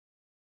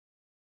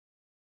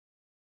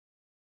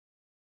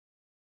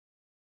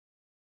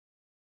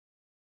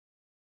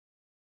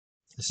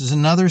This is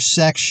another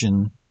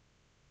section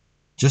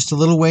just a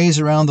little ways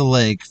around the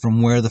lake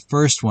from where the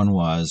first one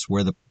was,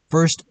 where the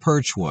first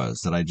perch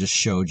was that I just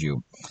showed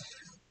you.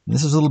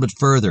 This is a little bit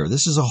further.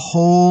 This is a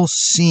whole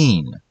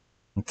scene,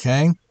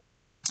 okay?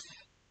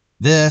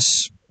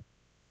 This,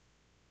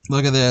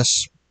 look at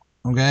this,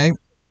 okay?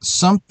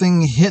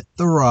 Something hit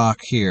the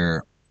rock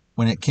here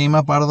when it came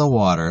up out of the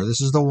water.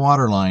 This is the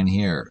water line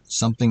here.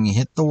 Something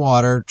hit the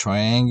water,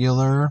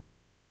 triangular,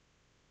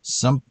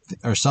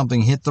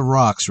 something hit the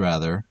rocks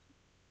rather,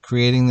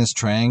 creating this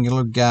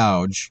triangular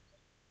gouge.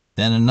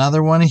 Then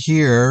another one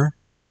here,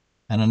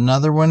 and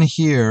another one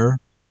here,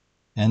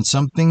 and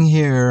something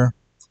here,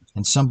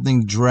 and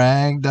something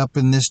dragged up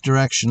in this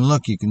direction.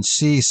 Look, you can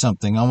see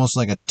something almost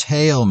like a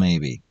tail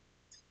maybe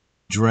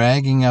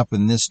dragging up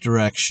in this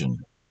direction.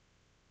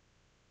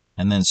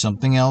 And then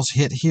something else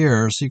hit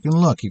here, so you can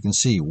look. You can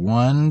see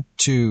 1,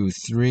 2,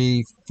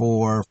 3,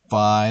 4,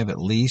 5 at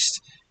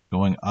least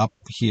going up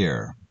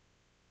here.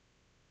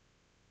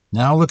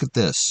 Now look at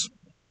this.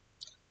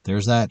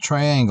 There's that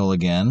triangle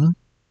again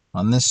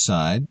on this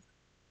side.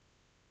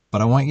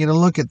 But I want you to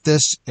look at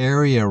this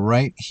area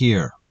right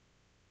here.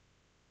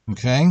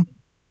 Okay?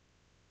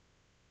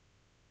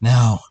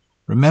 Now,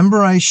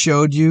 remember I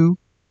showed you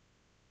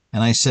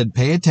and I said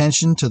pay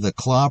attention to the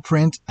claw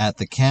print at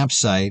the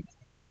campsite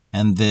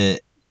and the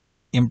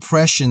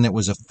impression that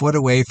was a foot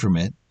away from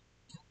it,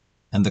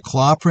 and the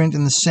claw print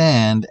in the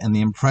sand and the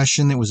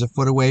impression that was a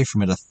foot away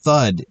from it, a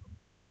thud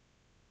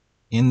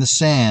in the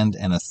sand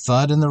and a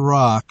thud in the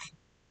rock,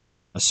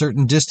 a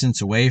certain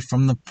distance away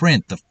from the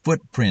print, the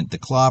footprint, the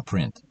claw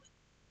print.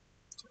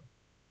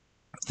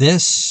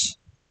 This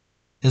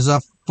is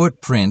a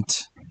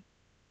footprint,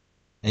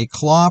 a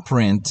claw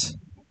print,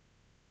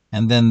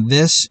 and then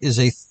this is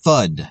a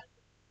thud.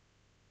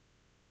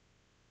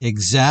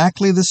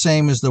 Exactly the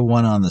same as the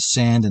one on the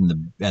sand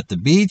at the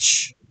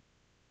beach,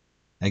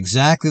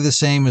 exactly the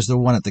same as the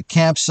one at the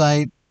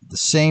campsite, the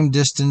same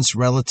distance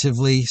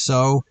relatively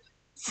so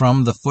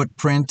from the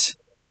footprint.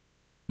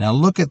 Now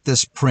look at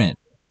this print.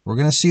 We're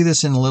going to see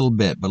this in a little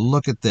bit, but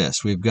look at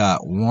this. We've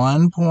got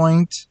 1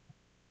 point,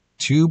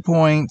 2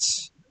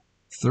 points,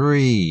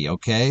 3.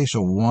 Okay,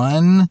 so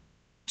 1,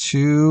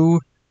 2,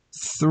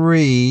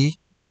 3,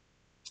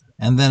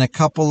 and then a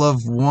couple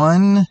of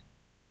 1,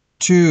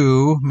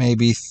 2,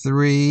 maybe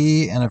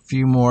 3, and a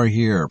few more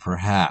here,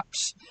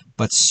 perhaps.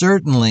 But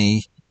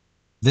certainly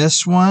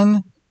this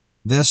one,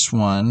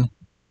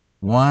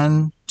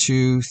 1,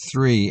 2,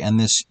 3, and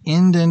this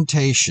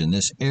indentation,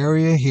 this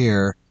area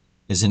here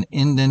is an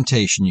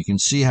indentation. You can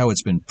see how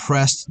it's been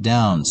pressed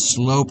down,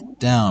 sloped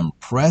down,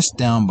 pressed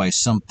down by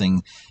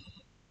something.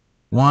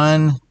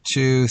 1,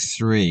 2,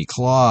 3,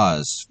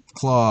 claws,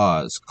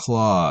 claws,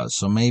 claws.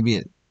 So maybe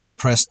it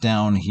pressed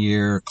down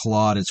here,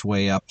 clawed its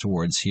way up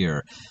towards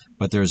here.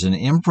 But there's an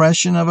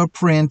impression of a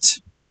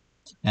print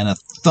and a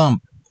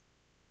thump.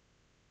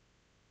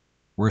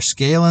 We're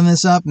scaling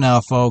this up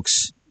now,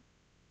 folks.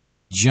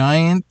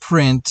 Giant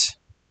print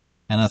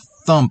and a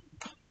thump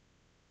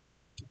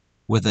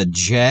with a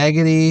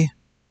jagged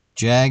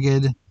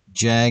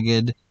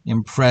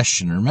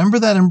impression. Remember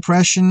that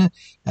impression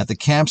at the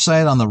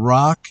campsite on the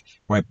rock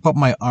where I put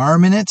my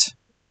arm in it?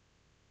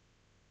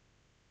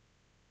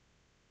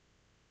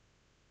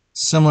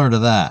 Similar to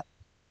that.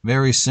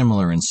 Very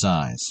similar in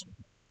size.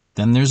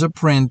 Then there's a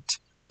print.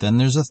 Then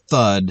there's a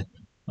thud.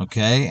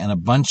 Okay? And a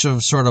bunch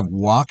of sort of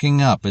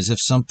walking up as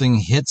if something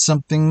hit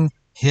something,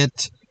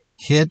 hit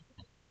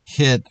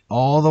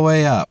all the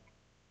way up.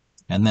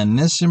 And then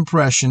this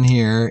impression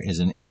here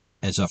is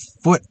a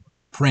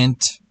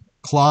footprint,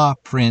 claw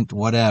print,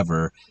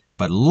 whatever.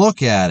 But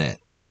look at it.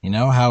 You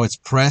know how it's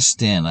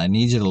pressed in. I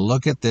need you to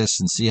look at this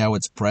and see how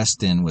it's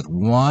pressed in with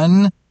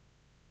 1,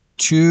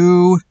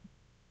 2,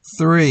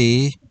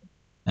 3,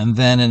 and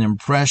then an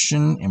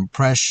impression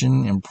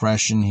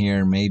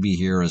here, maybe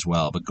here as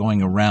well, but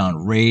going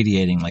around,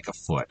 radiating like a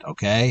foot,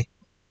 okay?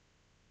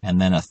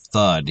 And then a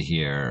thud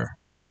here.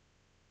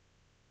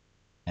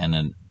 And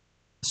then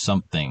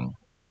something.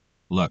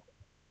 Look,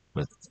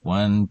 with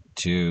 1,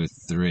 2,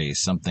 3,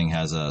 something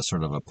has a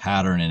sort of a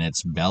pattern in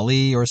its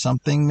belly or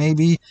something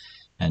maybe,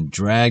 and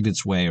dragged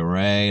its way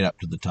right up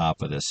to the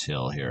top of this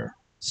hill here.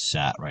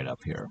 Sat right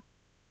up here.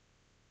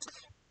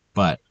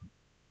 But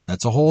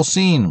that's a whole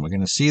scene. We're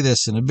going to see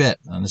this in a bit.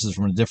 And this is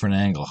from a different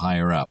angle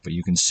higher up. But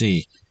you can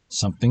see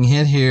something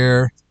hit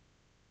here,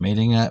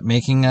 making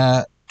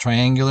a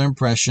triangular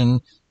impression.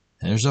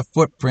 There's a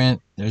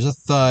footprint. There's a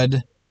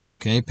thud.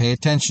 Okay, pay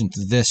attention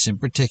to this in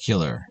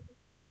particular.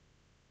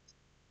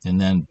 And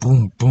then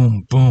boom,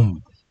 boom,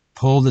 boom.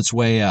 Pulled its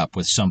way up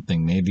with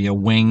something. Maybe a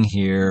wing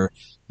here.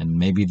 And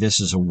maybe this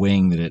is a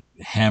wing that it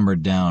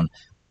hammered down.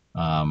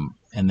 And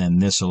then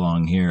this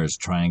along here is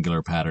a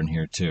triangular pattern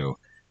here too.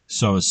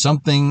 So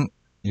something,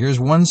 here's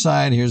one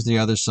side, here's the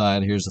other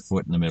side, here's the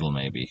foot in the middle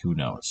maybe. Who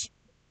knows?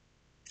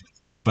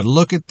 But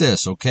look at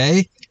this,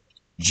 okay?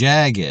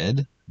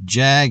 Jagged,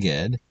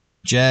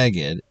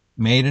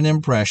 made an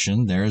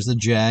impression. There's the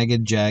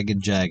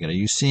jagged. Are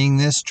you seeing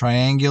this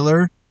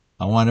triangular?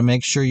 I want to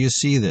make sure you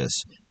see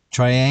this.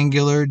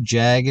 triangular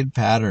jagged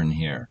pattern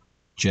here.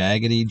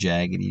 Jaggedy,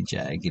 jaggedy,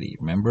 jaggedy.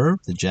 Remember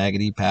the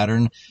jaggedy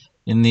pattern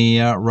in the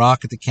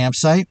rock at the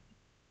campsite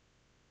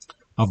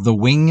of the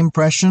wing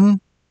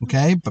impression?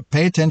 Okay, but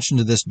pay attention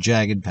to this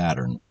jagged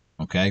pattern.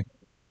 Okay.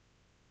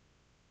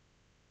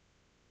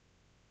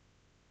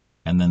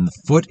 And then the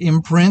foot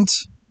imprint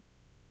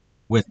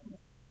with,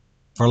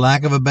 for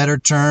lack of a better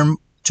term,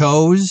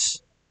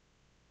 toes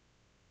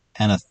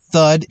and a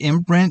thud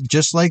imprint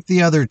just like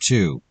the other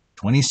two.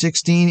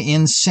 2016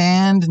 in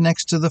sand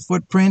next to the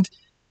footprint.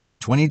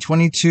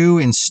 2022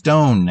 in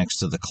stone next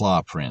to the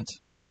claw print.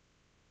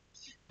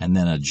 And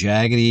then a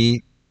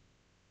jaggedy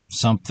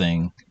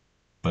something.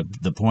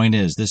 But the point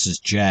is, this is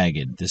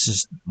jagged. This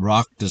is,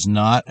 rock does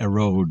not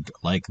erode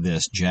like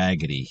this,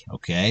 jaggedy.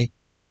 Okay?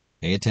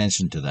 Pay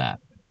attention to that.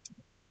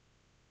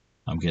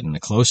 I'm getting a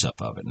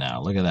close-up of it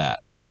now. Look at that.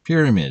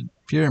 Pyramid,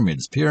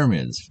 pyramids,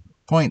 pyramids.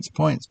 Points,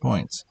 points,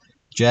 points.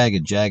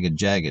 Jagged, jagged,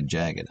 jagged,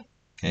 jagged.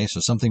 Okay, so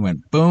something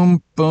went boom,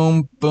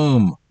 boom,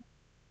 boom.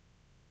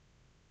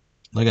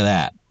 Look at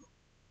that.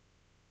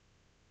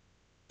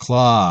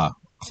 Claw,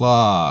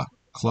 claw,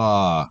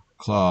 claw,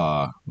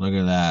 claw. Look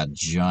at that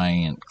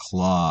giant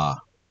claw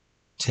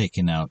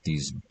taking out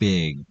these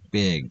big,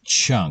 big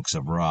chunks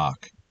of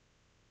rock.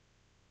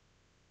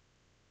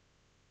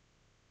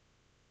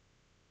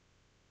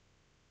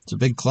 It's a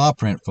big claw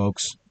print,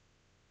 folks.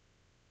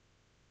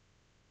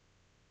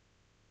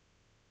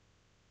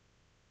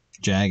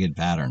 Jagged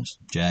patterns.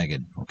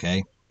 Jagged,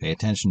 okay? Pay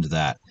attention to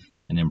that.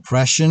 An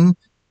impression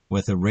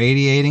with a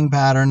radiating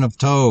pattern of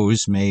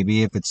toes,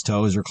 maybe, if it's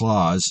toes or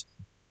claws.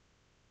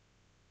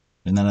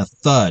 And then a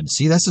thud.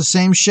 See, that's the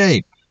same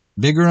shape.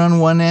 Bigger on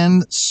one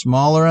end,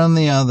 smaller on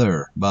the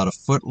other. About a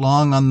foot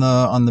long on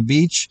the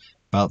beach,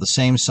 about the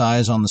same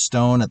size on the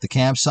stone at the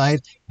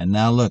campsite. And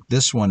now look,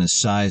 this one is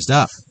sized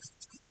up.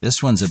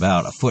 This one's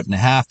about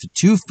 1.5 to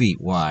 2 feet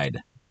wide.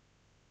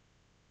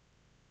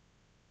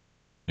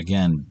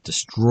 Again,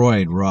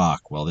 destroyed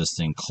rock. Well, this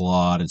thing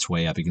clawed its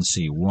way up. You can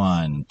see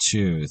 1,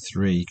 2,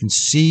 3. You can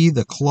see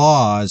the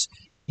claws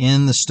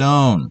in the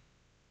stone.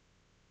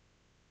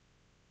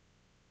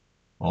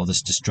 All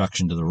this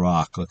destruction to the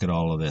rock. Look at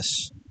all of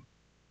this.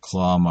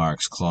 Claw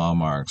marks, claw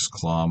marks,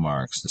 claw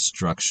marks,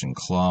 destruction,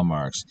 claw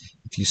marks.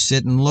 If you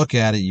sit and look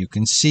at it, you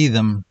can see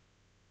them.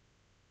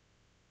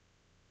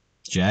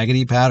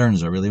 Jaggedy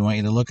patterns. I really want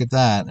you to look at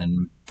that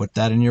and put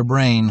that in your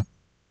brain,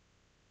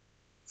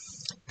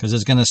 because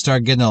it's going to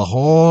start getting a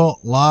whole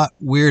lot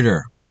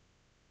weirder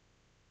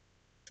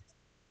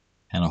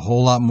and a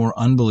whole lot more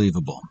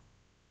unbelievable.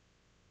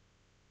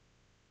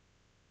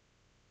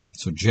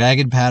 So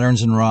jagged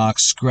patterns in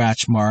rocks,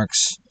 scratch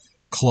marks,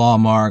 claw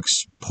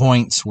marks,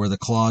 points where the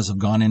claws have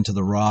gone into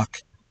the rock.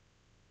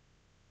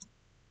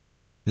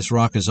 This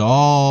rock is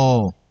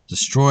all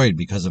destroyed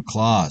because of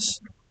claws,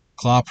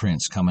 claw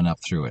prints coming up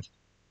through it.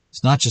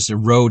 It's not just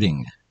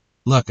eroding.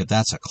 Look,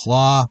 that's a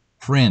claw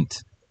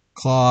print,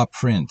 claw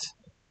print,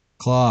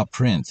 claw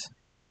print.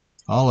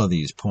 All of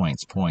these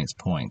points, points,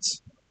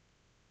 points.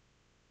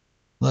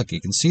 Look,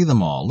 you can see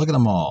them all. Look at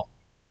them all.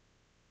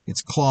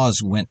 Its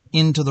claws went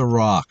into the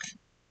rock,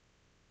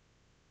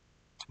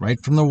 right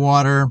from the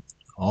water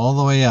all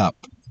the way up.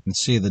 You can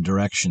see the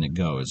direction it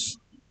goes.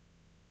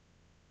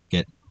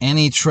 Get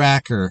any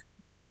tracker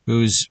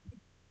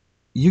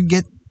you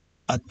get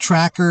a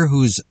tracker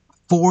who's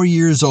 4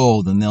 years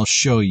old and they'll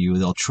show you,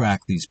 they'll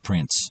track these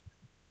prints.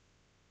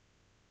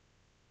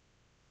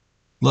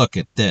 Look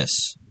at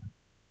this.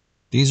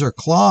 These are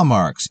claw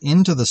marks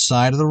into the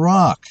side of the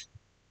rock.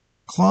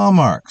 Claw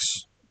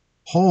marks.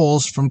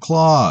 Holes from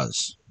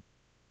claws.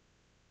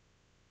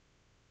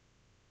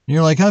 And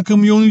you're like, how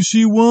come you only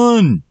see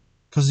one?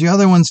 Because the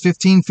other one's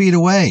 15 feet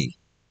away.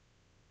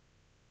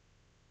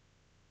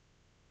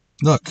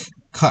 Look,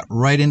 cut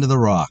right into the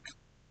rock.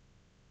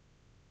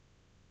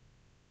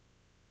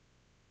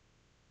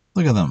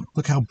 Look at them.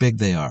 Look how big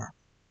they are.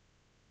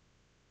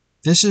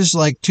 This is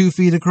like 2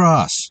 feet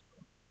across.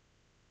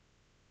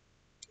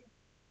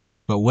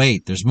 But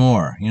wait, there's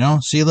more. You know,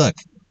 see, look.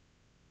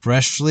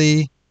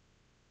 Freshly,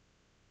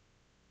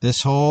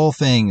 this whole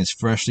thing is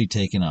freshly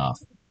taken off.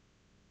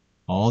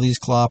 All these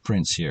claw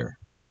prints here.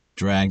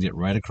 Dragged it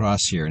right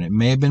across here. And it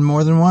may have been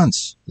more than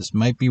once. This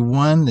might be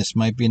one. This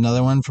might be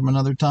another one from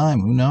another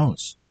time. Who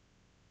knows?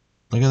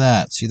 Look at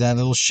that. See that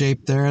little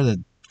shape there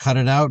that cut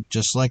it out?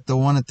 Just like the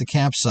one at the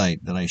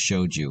campsite that I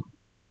showed you.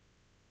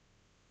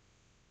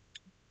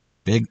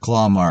 Big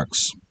claw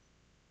marks.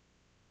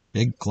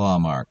 Big claw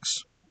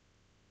marks.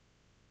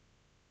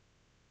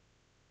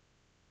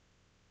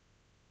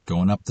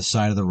 Going up the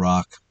side of the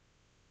rock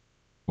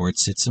where it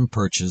sits and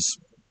perches.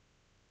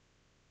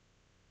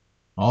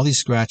 All these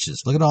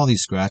scratches. Look at all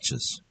these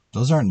scratches.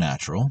 Those aren't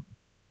natural.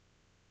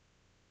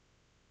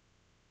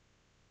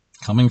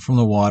 Coming from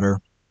the water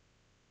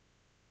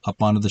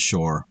up onto the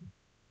shore.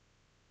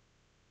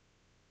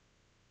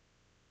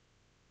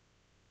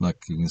 Look,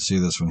 you can see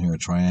this one here,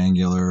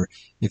 triangular.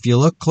 If you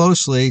look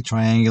closely,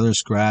 triangular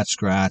scratch,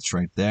 scratch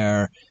right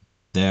there,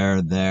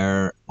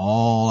 there,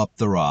 all up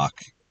the rock.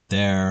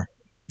 There,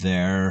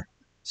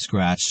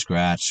 Scratch,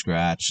 scratch,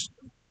 scratch.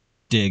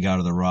 Dig out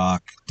of the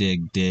rock.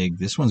 Dig, dig.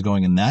 This one's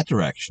going in that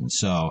direction.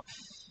 So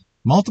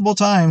multiple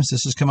times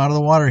this has come out of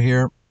the water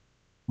here.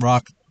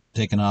 Rock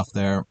taken off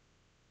there.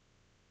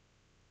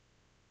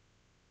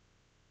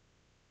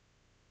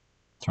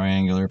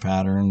 Triangular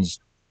patterns.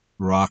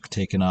 Rock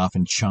taken off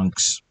in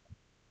chunks.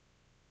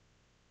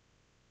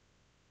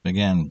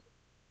 Again,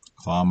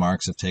 claw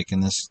marks have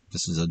taken this.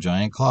 This is a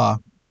giant claw.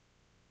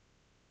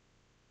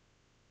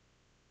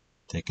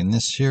 Taking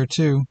this here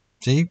too.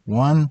 See?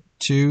 1,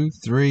 2,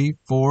 3,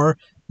 4.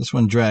 This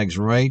one drags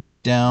right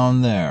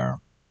down there.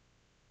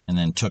 And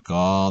then took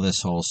all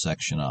this whole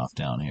section off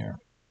down here.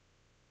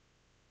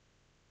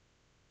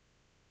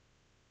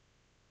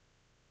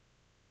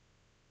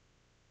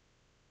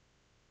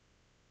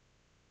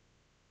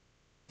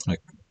 Look.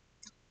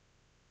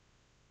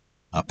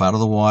 Up out of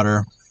the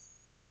water.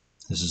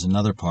 This is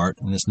another part,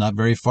 and it's not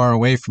very far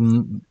away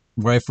from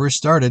where I first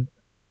started.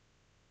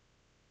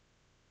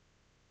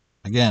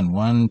 Again,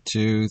 1,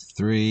 2,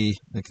 3.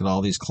 Look at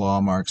all these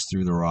claw marks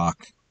through the rock.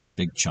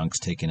 Big chunks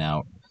taken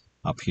out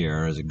up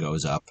here as it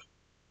goes up.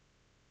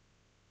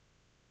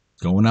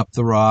 Going up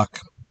the rock.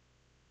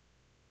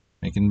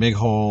 Making big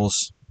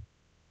holes.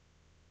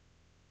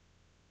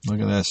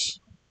 Look at this.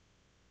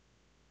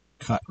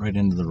 Cut right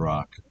into the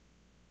rock.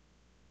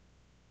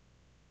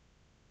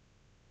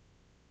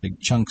 Big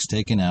chunks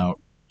taken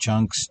out.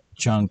 Chunks,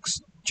 chunks,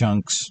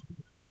 chunks.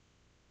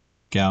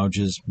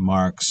 Gouges,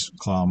 marks,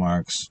 claw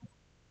marks.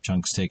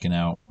 Chunks taken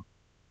out.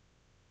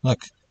 Look.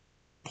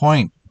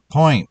 Point,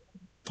 point,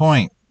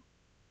 point.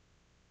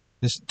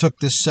 This took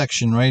this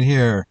section right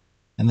here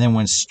and then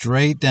went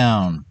straight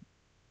down.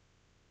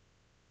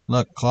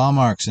 Look, claw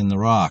marks in the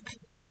rock.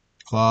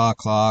 Claw,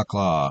 claw,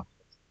 claw.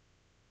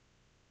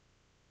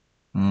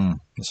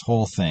 This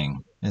whole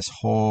thing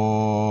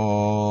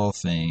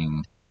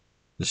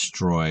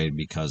destroyed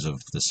because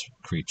of this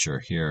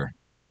creature here.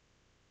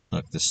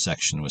 Look, this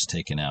section was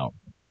taken out.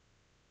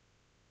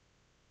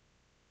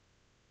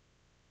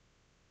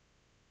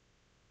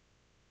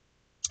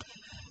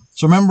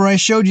 So remember I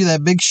showed you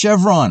that big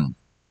chevron.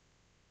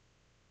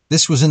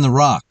 This was in the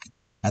rock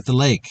at the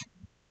lake.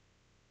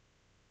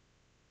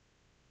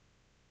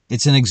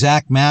 It's an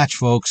exact match,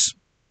 folks.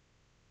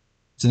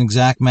 It's an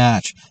exact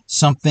match.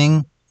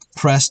 Something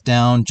pressed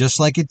down just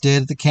like it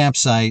did at the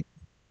campsite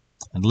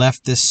and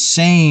left this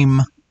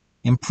same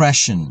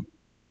impression.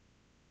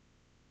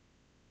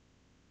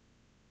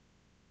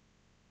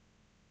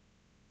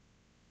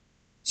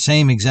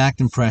 Same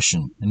exact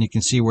impression. And you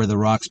can see where the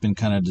rock's been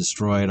kind of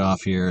destroyed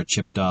off here,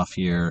 chipped off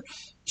here,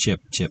 chip,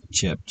 chip,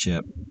 chip,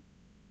 chip,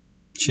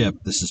 chip.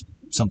 This is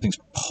something's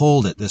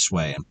pulled it this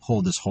way and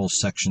pulled this whole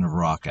section of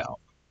rock out.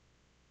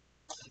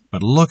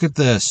 But look at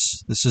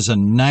this. This is a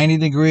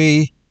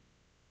 90-degree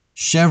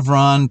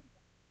chevron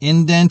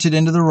indented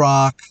into the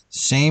rock,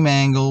 same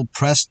angle,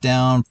 pressed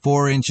down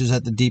 4 inches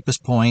at the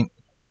deepest point.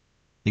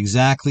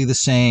 Exactly the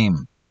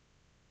same.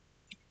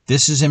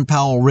 This is in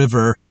Powell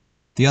River.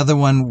 The other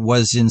one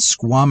was in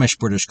Squamish,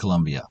 British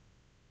Columbia.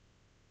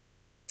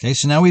 Okay,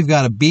 so now we've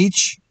got a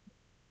beach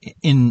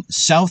in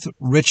South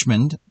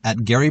Richmond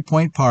at Garry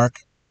Point Park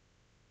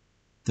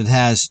that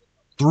has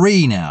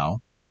 3 now.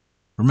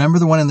 Remember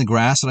the one in the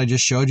grass that I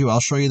just showed you? I'll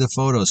show you the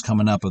photos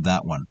coming up of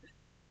that one.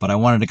 But I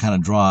wanted to kind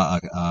of draw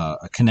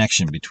a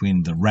connection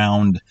between the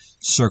round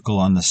circle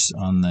on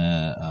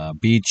the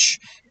beach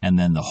and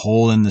then the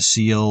hole in the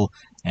seal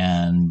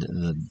and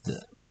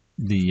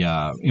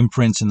the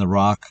imprints in the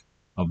rock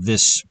of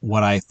this,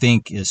 what I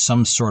think is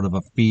some sort of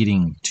a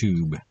feeding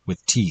tube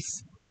with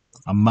teeth,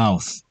 a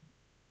mouth.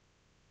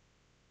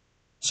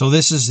 So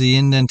this is the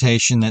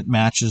indentation that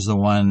matches the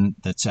one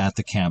that's at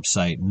the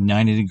campsite,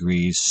 90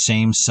 degrees,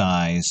 same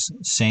size,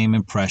 same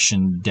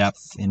impression,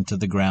 depth into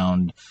the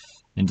ground,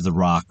 into the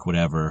rock,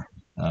 whatever.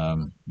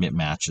 It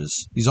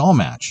matches. These all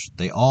match.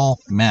 They all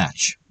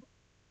match.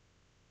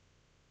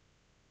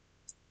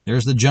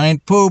 There's the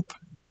giant poop.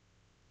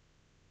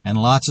 And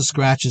lots of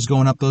scratches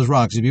going up those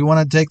rocks. If you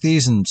want to take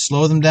these and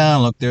slow them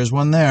down, look, there's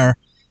one there.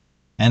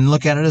 And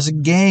look at it as a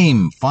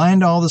game.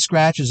 Find all the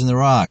scratches in the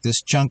rock.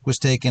 This chunk was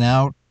taken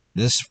out.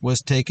 This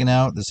was taken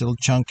out. This little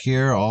chunk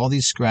here. All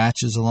these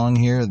scratches along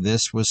here.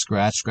 This was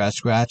scratch, scratch,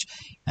 scratch.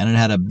 And it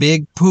had a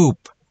big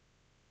poop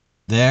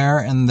there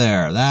and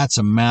there. That's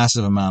a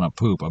massive amount of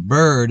poop. A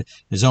bird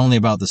is only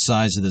about the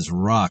size of this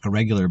rock, a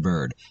regular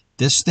bird.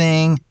 This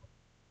thing,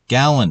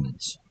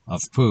 gallons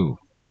of poo.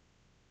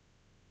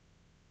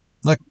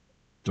 Look,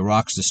 the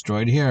rock's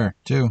destroyed here,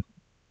 too.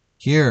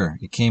 Here,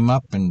 it came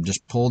up and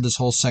just pulled this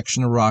whole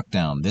section of rock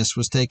down. This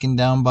was taken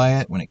down by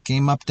it when it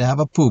came up to have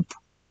a poop.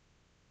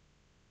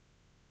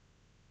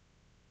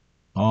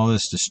 All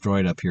this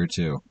destroyed up here,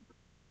 too.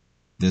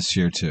 This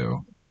here,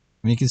 too.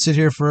 I mean, you can sit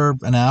here for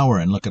an hour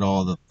and look at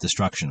all the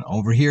destruction.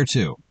 Over here,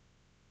 too.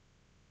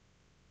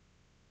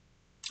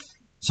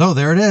 So,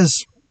 there it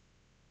is.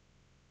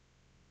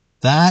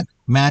 That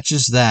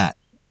matches that.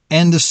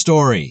 End of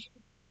story.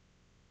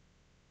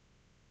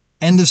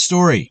 End of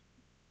story.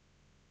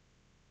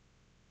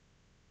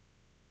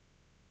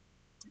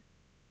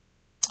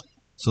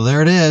 So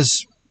there it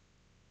is.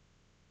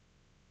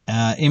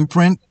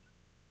 imprint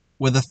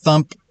with a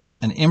thump,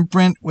 an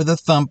imprint with a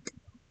thump,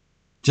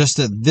 just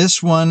that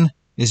this one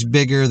is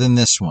bigger than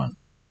this one.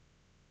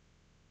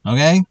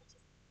 Okay?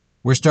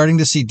 We're starting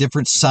to see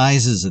different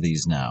sizes of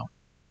these now.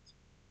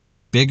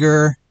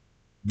 Bigger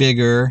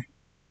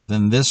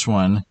than this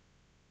one.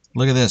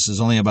 Look at this, it's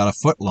only about a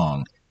foot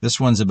long. This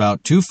one's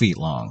about 2 feet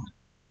long.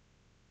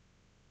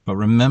 But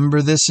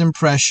remember this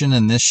impression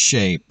and this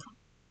shape.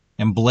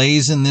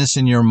 Emblazon this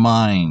in your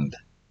mind.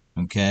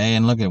 Okay,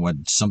 and look at what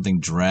something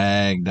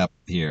dragged up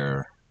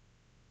here.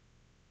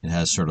 It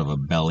has sort of a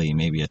belly,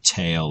 maybe a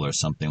tail or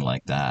something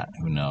like that.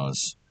 Who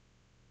knows?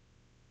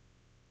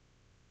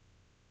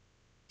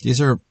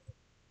 These are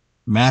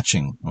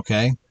matching,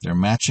 okay? They're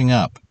matching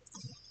up.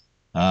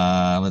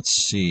 Let's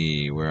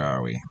see, where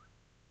are we?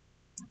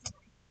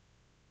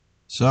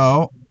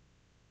 So,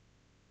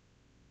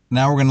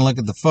 now we're going to look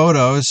at the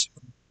photos.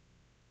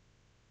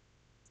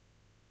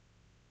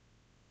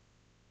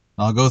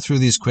 I'll go through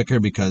these quicker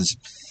because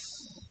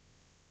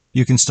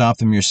you can stop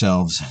them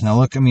yourselves. Now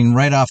look, I mean,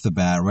 right off the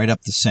bat, right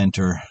up the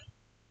center,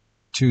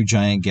 2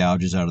 giant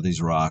gouges out of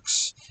these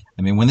rocks.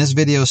 I mean, when this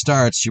video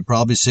starts, you're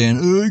probably saying,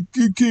 oh,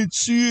 I can't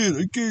see it,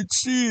 I can't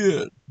see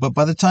it. But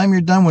by the time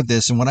you're done with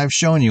this and what I've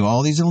shown you,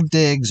 all these little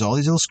digs, all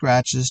these little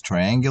scratches,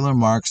 triangular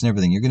marks and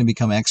everything, you're going to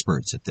become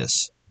experts at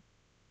this.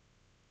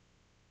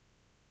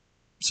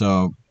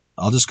 So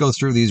I'll just go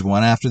through these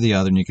one after the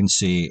other, and you can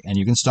see, and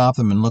you can stop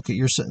them and look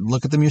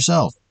at them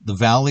yourself. The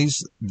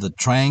valleys, the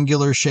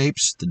triangular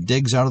shapes, the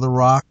digs out of the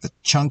rock, the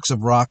chunks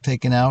of rock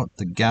taken out,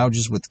 the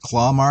gouges with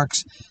claw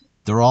marks,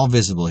 they're all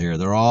visible here.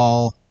 They're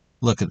all,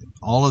 look at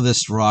all of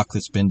this rock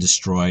that's been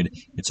destroyed.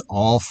 It's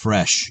all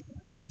fresh.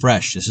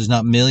 Fresh. This is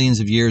not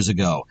millions of years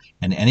ago.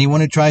 And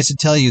anyone who tries to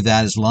tell you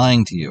that is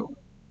lying to you.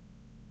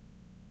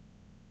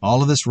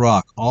 All of this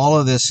rock, all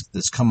of this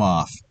that's come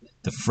off,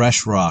 the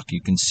fresh rock, you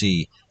can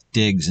see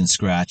digs and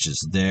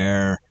scratches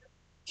there,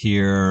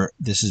 here.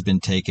 This has been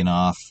taken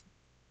off.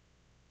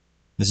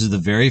 This is the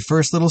very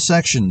first little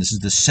section. This is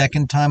the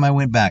second time I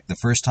went back. The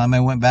first time I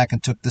went back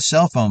and took the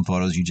cell phone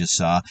photos you just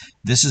saw.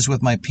 This is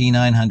with my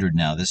P900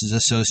 now. This is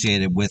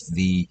associated with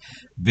the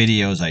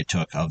videos I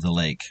took of the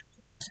lake.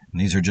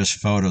 And these are just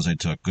photos I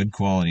took. Good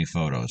quality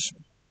photos.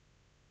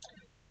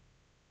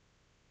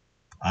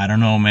 I don't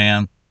know,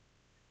 man.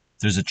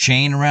 There's a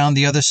chain around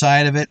the other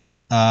side of it.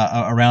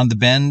 Around the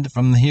bend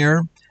from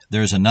here.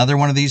 There's another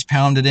one of these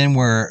pounded in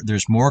where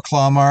there's more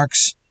claw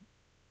marks.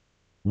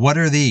 What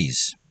are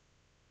these?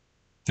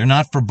 They're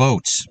not for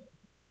boats.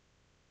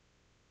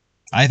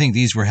 I think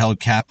these were held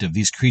captive.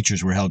 These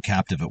creatures were held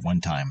captive at one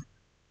time.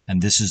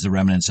 And this is the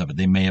remnants of it.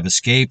 They may have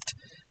escaped.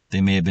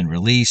 They may have been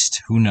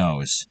released. Who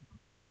knows?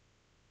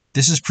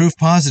 This is proof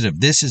positive.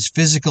 This is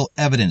physical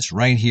evidence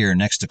right here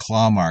next to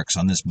claw marks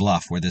on this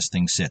bluff where this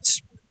thing sits.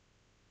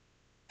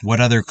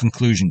 What other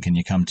conclusion can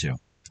you come to?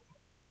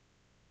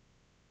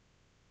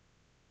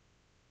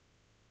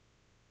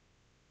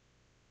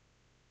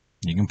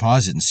 You can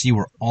pause it and see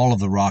where all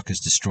of the rock is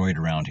destroyed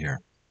around here.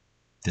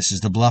 This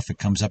is the bluff it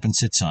comes up and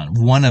sits on.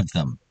 One of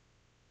them.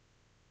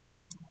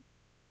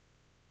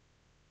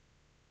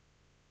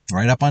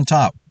 Right up on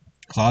top.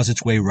 Claws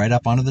its way right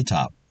up onto the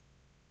top.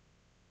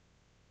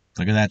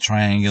 Look at that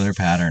triangular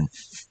pattern.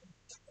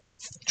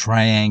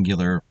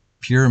 Triangular,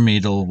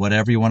 pyramidal,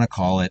 whatever you want to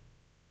call it.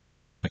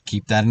 But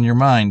keep that in your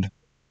mind.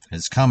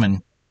 It's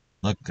coming.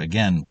 Look,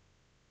 again.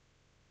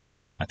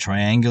 A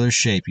triangular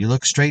shape. You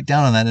look straight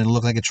down on that and it'll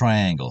look like a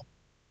triangle.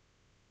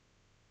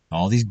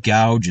 All these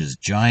gouges,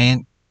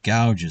 giant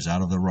gouges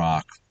out of the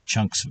rock,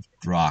 chunks of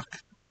rock.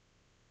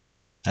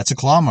 That's a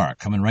claw mark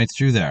coming right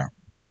through there.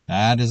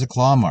 That is a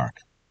claw mark.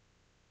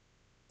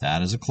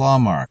 That is a claw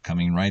mark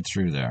coming right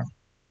through there.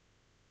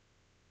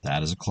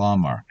 That is a claw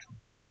mark.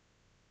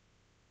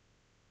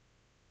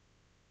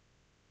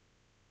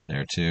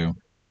 There too.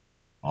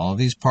 All of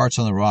these parts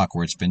on the rock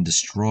where it's been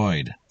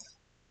destroyed.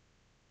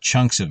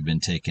 Chunks have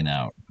been taken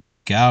out.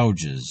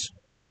 Gouges.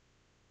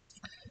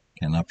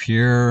 And up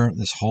here,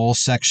 this whole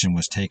section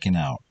was taken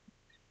out.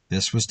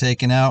 This was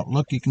taken out.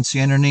 Look, you can see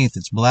underneath.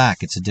 It's black.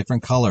 It's a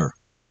different color.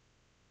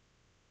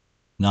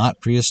 Not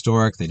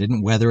prehistoric. They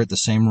didn't weather at the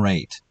same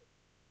rate.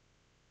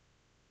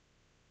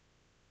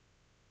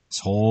 This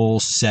whole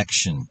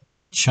section.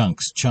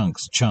 Chunks,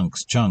 chunks,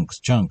 chunks, chunks,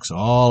 chunks.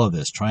 All of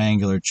this.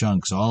 Triangular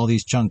chunks. All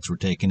these chunks were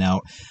taken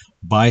out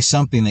by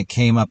something that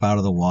came up out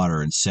of the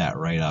water and sat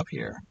right up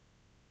here.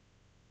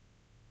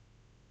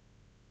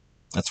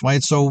 That's why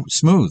it's so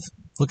smooth.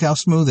 Look how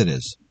smooth it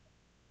is.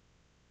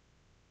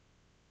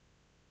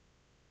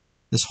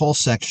 This whole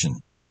section,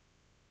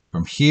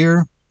 from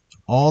here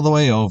all the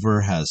way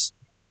over, has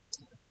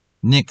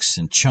nicks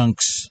and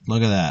chunks.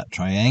 Look at that.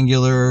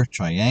 Triangular,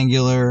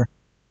 triangular.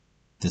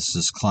 This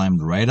is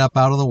climbed right up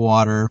out of the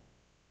water.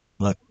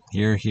 Look,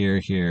 here,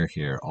 here, here,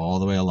 here, all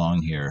the way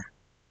along here.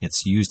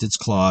 It's used its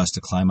claws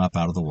to climb up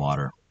out of the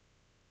water.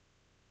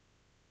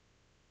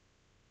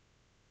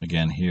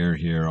 Again, here,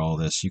 here, all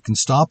this. You can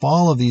stop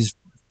all of these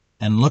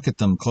and look at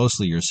them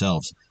closely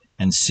yourselves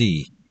and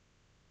see.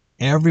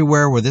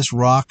 Everywhere where this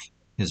rock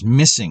is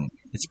missing,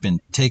 it's been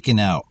taken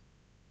out.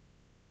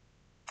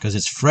 because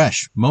it's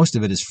fresh. Most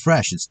of it is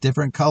fresh. It's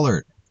different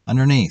color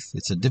underneath.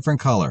 It's a different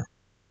color.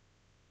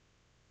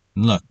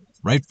 And look,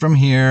 right from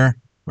here,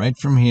 right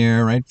from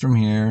here, right from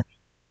here,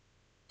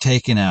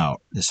 taken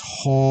out. This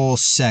whole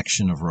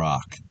section of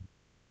rock.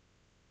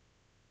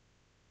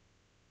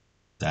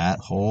 That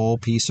whole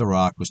piece of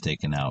rock was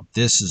taken out.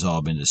 This has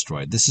all been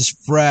destroyed. This is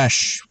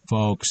fresh,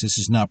 folks. This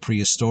is not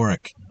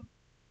prehistoric.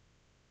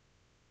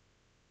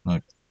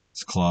 Look,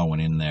 its claw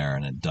went in there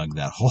and it dug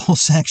that whole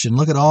section.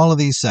 Look at all of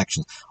these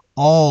sections.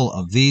 All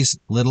of these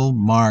little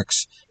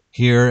marks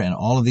here and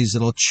all of these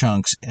little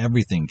chunks,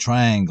 everything.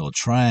 Triangle,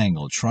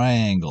 triangle,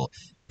 triangle,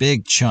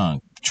 big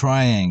chunk,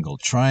 triangle,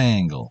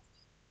 triangle.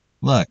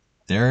 Look,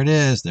 there it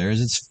is. There's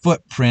its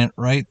footprint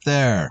right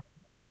there,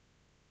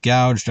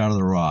 gouged out of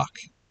the rock.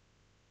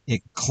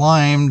 It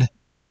climbed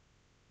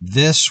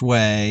this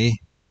way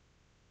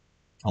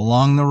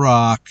along the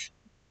rock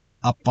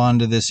up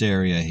onto this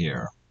area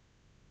here.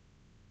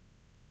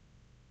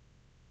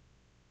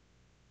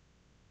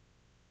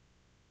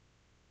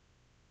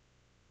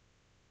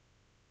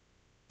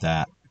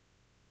 That.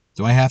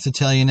 Do I have to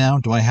tell you now?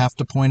 Do I have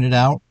to point it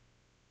out?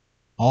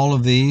 All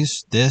of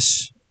these,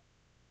 this,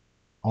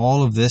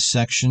 all of this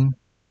section.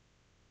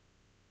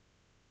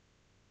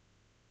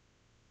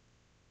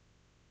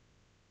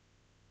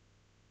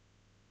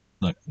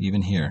 Look,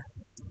 even here.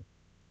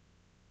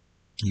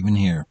 Even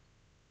here.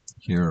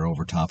 Here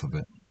over top of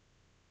it.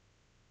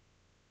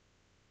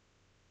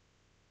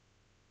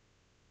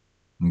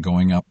 And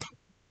going up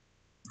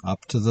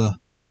to the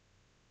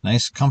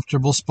nice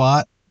comfortable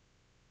spot.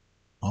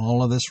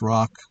 All of this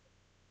rock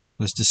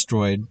was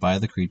destroyed by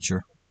the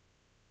creature,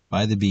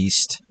 by the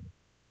beast.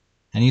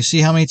 And you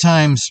see how many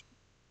times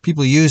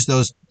people use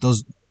those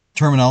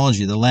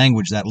terminology, the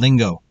language, that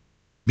lingo.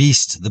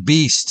 Beast, the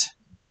beast.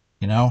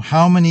 You know,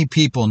 how many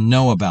people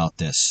know about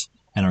this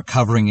and are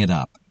covering it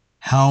up?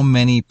 How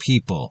many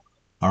people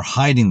are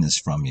hiding this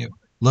from you?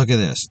 Look at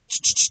this.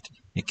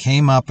 It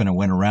came up and it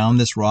went around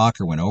this rock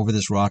or went over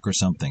this rock or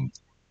something.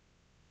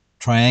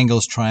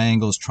 Triangles,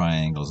 triangles,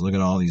 triangles. Look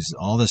at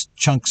all this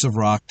chunks of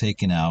rock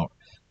taken out.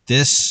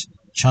 This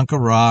chunk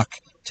of rock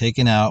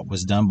taken out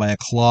was done by a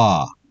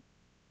claw.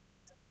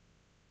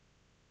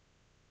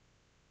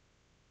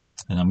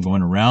 And I'm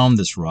going around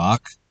this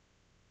rock.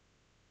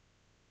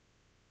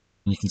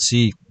 You can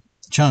see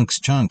chunks,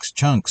 chunks,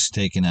 chunks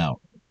taken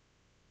out.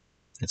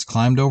 It's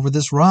climbed over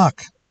this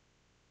rock.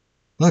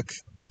 Look,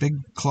 big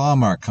claw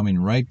mark coming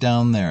right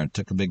down there. It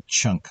took a big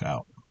chunk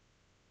out.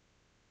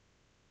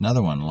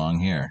 Another one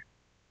along here.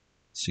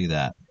 See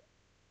that?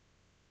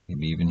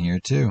 Maybe even here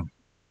too.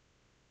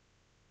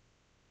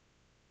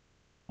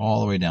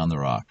 All the way down the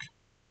rock.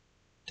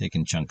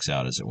 Taking chunks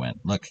out as it went.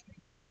 Look,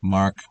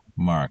 mark,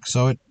 mark.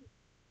 So it,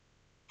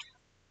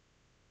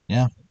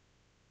 yeah.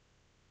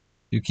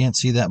 You can't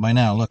see that by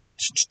now. Look.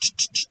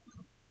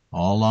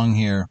 All along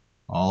here.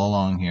 All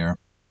along here.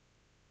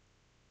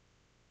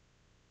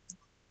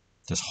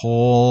 This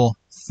whole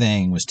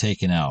thing was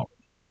taken out.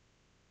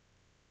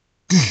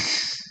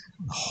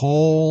 The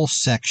whole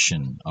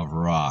section of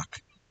rock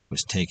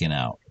was taken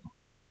out.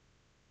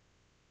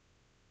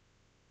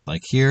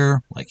 Like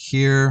here, like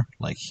here,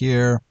 like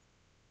here.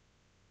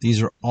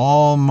 These are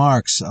all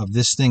marks of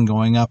this thing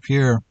going up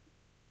here.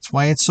 That's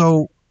why it's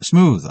so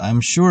smooth.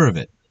 I'm sure of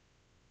it.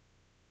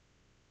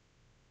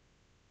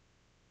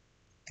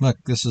 Look,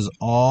 this has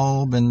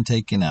all been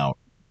taken out.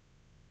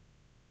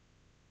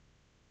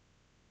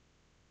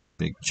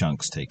 Big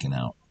chunks taken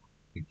out.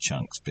 Big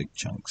chunks, big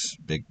chunks,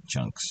 big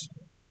chunks.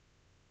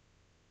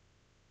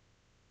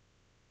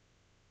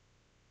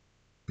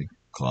 Big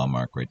claw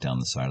mark right down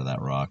the side of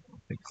that rock.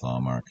 Big claw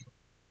mark.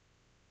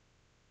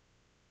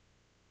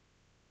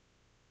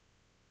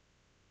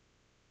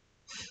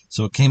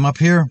 So it came up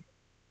here.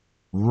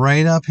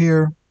 Right up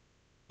here.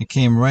 It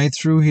came right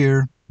through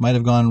here. Might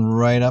have gone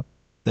right up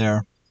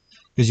there.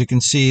 Because you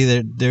can see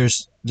that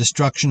there's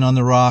destruction on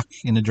the rock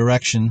in a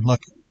direction.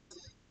 Look,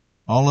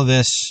 all of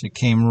this, it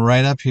came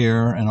right up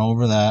here and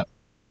over that.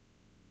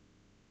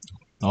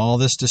 All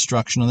this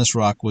destruction on this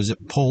rock was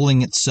it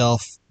pulling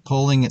itself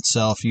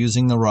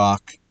using the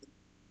rock.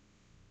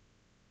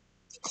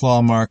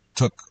 Claw mark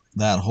took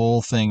that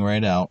whole thing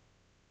right out.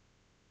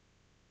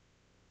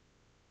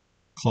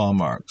 Claw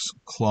marks,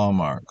 claw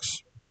marks.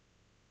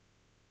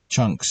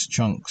 Chunks,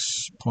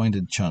 chunks,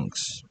 pointed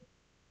chunks.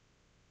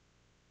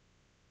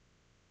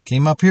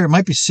 Came up here. It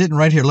might be sitting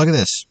right here. Look at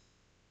this.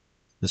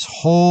 This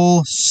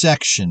whole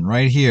section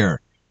right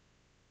here.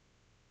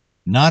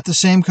 Not the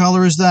same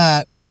color as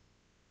that.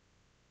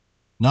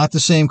 Not the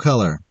same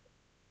color.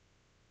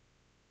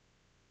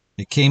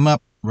 It came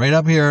up right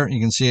up here. You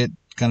can see it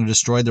kind of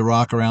destroyed the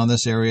rock around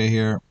this area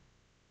here.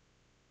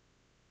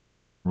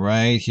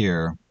 Right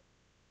here.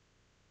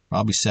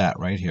 Probably sat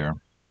right here.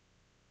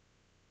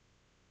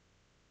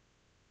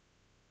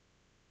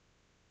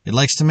 It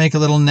likes to make a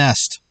little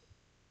nest.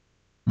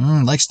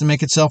 Likes to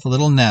make itself a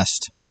little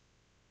nest.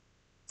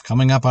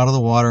 Coming up out of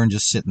the water and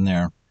just sitting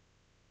there.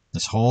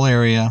 This whole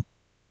area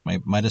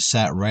might have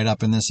sat right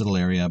up in this little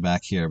area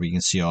back here. But you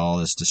can see all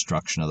this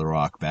destruction of the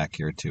rock back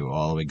here too.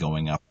 All the way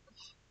going up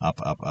Up,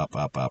 up, up,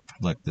 up, up.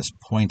 Look, this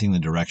pointing the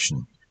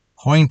direction.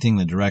 Pointing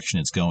the direction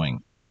it's going.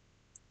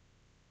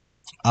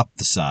 Up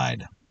the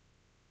side.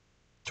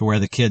 To where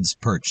the kids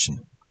perch and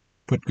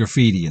put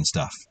graffiti and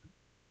stuff.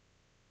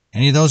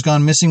 Any of those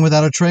gone missing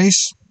without a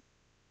trace?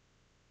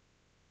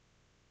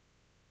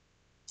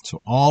 So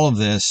all of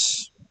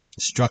this,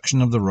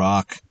 destruction of the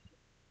rock,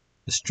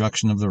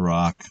 destruction of the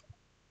rock,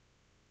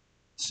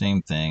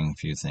 same thing, a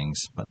few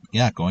things. But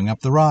yeah, going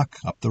up the rock,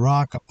 up the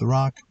rock, up the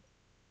rock.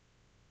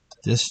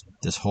 This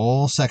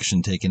whole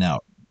section taken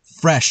out.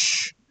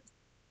 Fresh.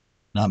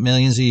 Not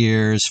millions of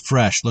years,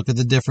 fresh. Look at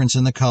the difference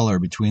in the color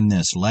between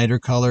this. Lighter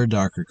color,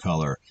 darker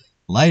color.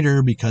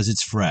 Lighter because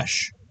it's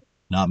fresh.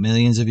 Not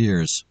millions of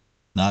years.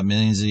 Not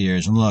millions of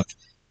years. And look,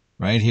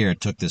 right here,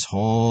 it took this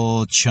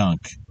whole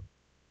chunk.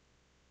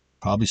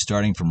 Probably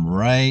starting from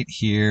right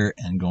here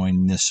and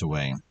going this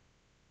way.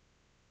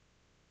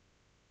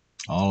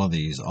 All of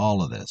these,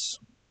 all of this.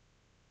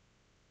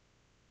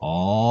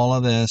 All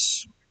of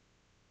this.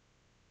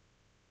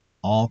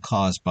 All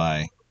caused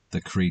by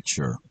the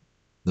creature,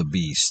 the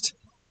beast.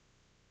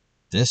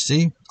 This,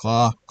 see?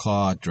 Claw,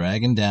 claw,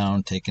 dragging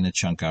down, taking a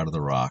chunk out of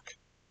the rock.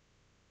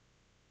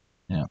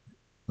 Yeah,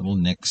 little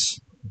nicks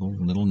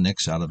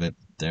out of it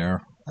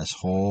there. This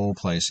whole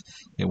place.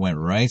 It went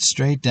right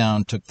straight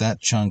down, took that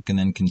chunk, and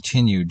then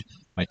continued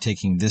by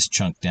taking this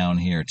chunk down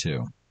here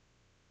too.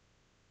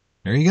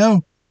 There you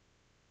go.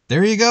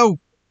 There you go.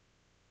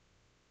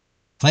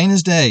 Plain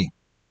as day.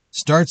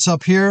 Starts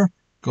up here,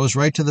 goes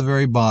right to the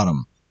very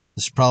bottom.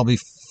 This is probably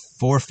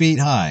 4 feet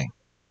high.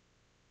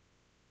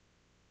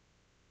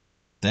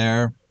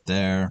 There,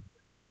 there,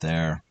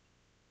 there,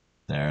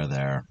 there,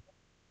 there,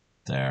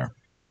 there.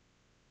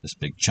 This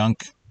big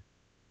chunk.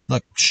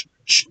 Look,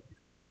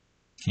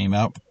 came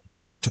out,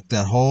 took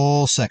that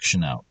whole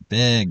section out.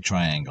 Big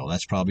triangle.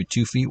 That's probably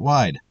 2 feet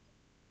wide.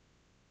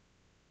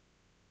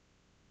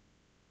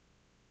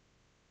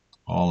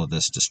 All of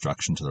this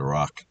destruction to the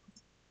rock.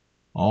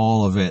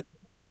 All of it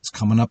is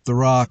coming up the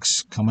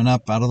rocks, coming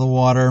up out of the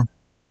water.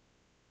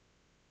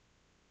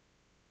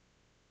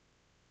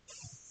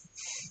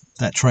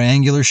 That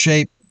triangular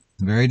shape,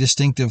 very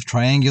distinctive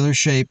triangular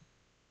shape.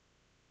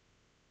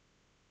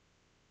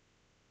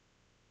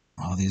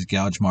 All these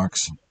gouge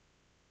marks.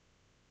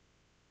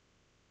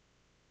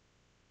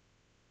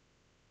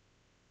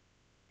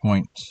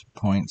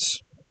 Points,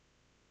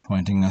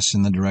 pointing us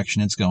in the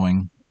direction it's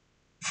going.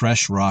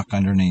 Fresh rock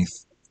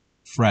underneath.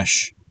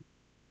 Fresh.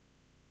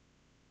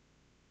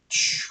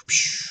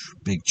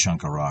 Big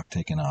chunk of rock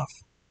taken off.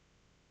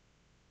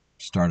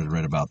 Started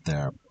right about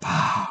there.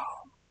 Pow!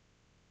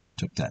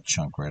 Took that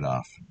chunk right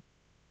off.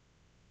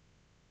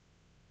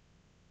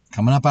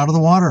 Coming up out of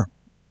the water.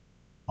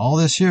 All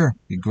this here.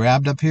 He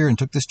grabbed up here and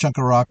took this chunk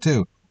of rock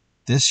too.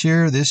 This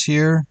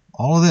here,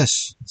 all of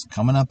this. It's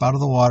coming up out of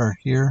the water.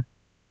 Here,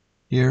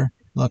 here.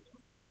 Look.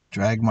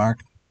 Drag mark.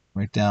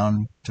 Right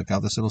down. Took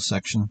out this little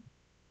section.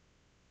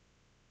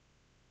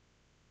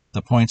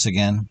 The points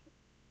again.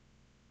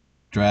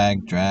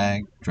 Drag,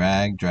 drag,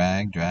 drag,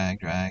 drag, drag,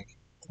 drag.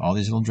 All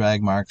these little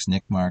drag marks,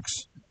 nick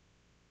marks.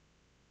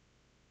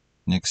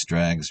 Nicks,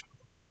 drags.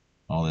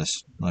 All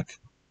this. Look.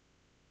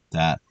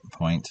 That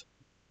point.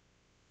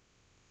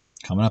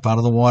 Coming up out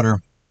of the water.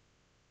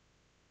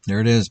 There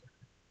it is.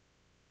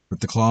 With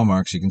the claw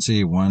marks, you can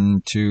see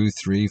 1, 2,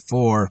 3,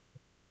 4.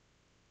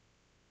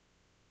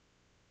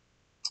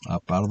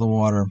 Up out of the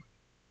water.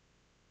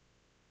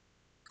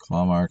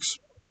 Claw marks.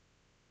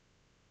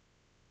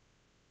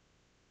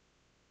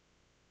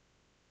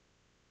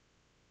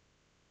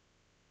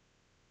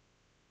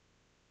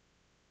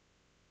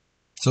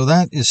 So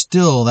that is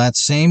still that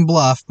same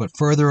bluff, but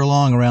further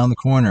along around the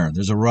corner.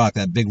 There's a rock.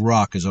 That big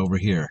rock is over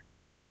here.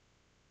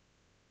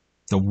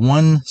 The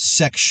one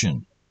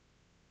section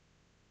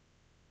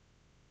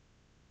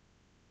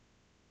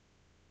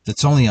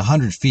that's only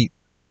 100 feet,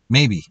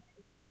 maybe.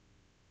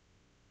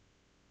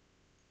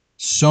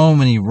 So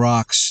many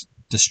rocks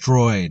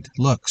destroyed.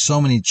 Look,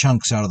 so many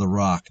chunks out of the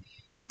rock.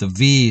 The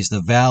V's,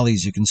 the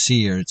valleys you can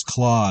see here, its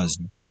claws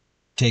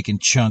taking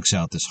chunks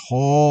out. This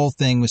whole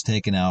thing was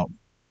taken out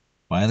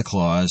by the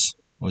claws.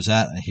 Was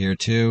that here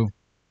too?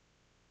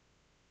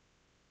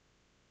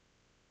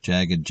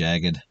 Jagged,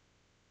 jagged.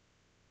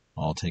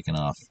 All taken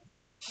off.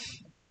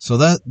 So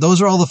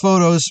those are all the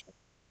photos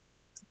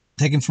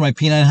taken from my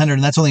P900,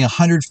 and that's only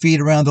 100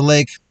 feet around the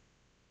lake.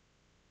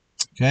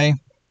 Okay.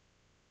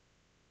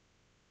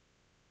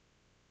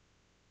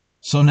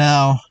 So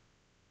now,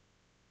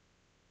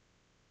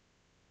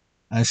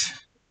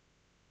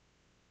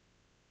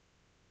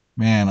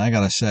 man, I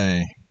gotta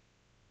say,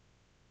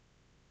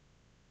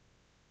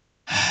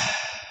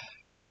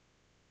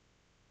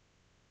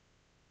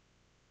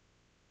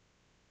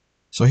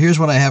 so here's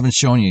what I haven't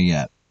shown you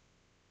yet.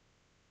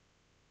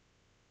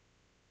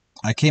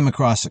 I came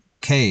across a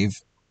cave.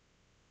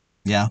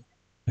 Yeah,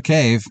 a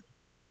cave.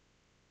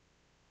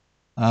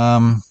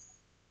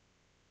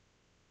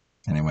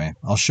 Anyway,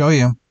 I'll show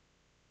you.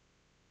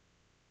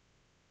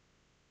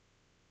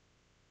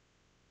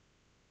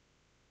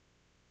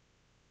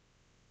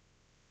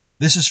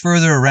 This is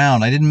further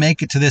around. I didn't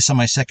make it to this on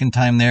my second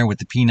time there with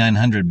the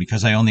P900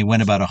 because I only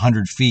went about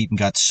 100 feet and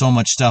got so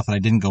much stuff that I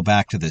didn't go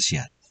back to this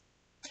yet.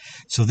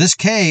 So this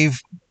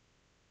cave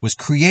was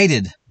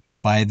created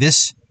by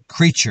this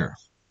creature.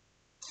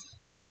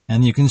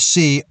 And you can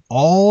see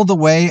all the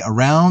way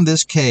around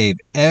this cave,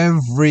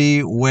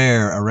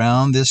 everywhere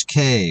around this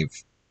cave,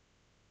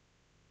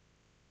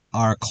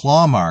 are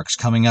claw marks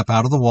coming up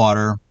out of the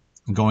water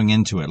and going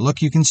into it.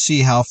 Look, you can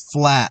see how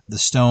flat the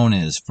stone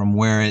is from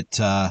where it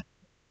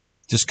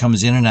just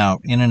comes in and out,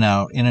 in and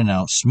out, in and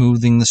out,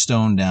 smoothing the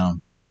stone down.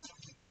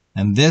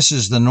 And this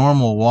is the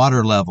normal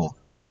water level.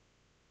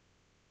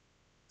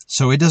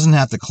 So it doesn't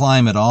have to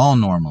climb at all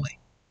normally.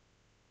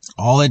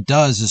 All it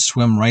does is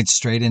swim right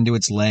straight into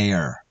its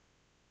lair.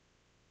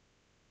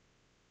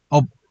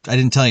 Oh, I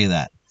didn't tell you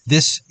that.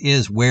 This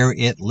is where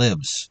it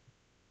lives.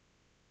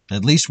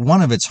 At least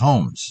one of its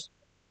homes.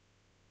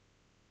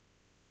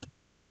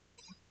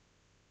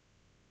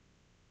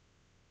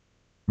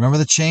 Remember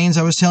the chains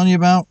I was telling you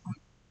about?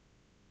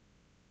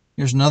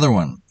 Here's another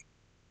one.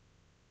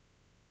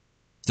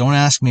 Don't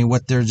ask me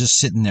what they're just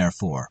sitting there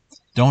for.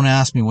 Don't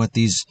ask me what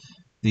these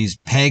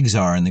pegs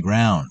are in the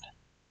ground.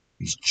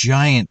 These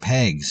giant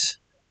pegs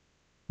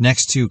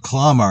next to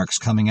claw marks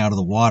coming out of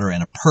the water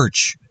and a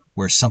perch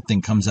where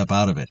something comes up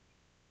out of it.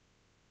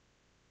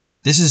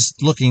 This is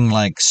looking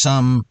like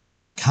some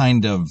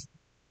kind of,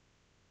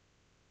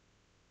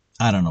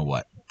 I don't know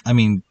what. I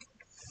mean,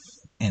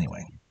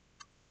 anyway.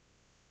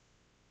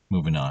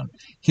 Moving on.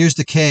 Here's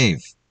the cave.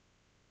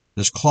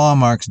 There's claw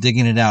marks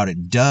digging it out.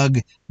 It dug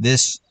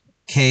this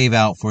cave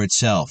out for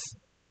itself.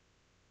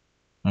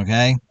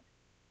 Okay?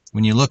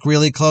 When you look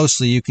really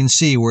closely, you can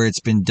see where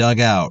it's been dug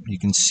out. You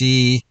can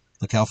see,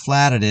 look how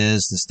flat it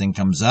is. This thing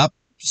comes up,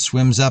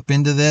 swims up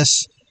into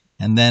this,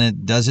 and then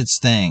it does its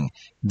thing.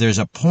 There's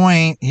a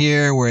point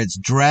here where it's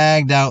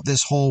dragged out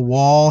this whole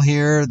wall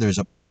here.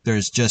 This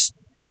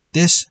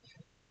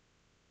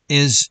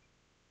is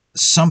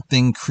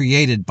something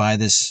created by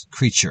this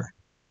creature.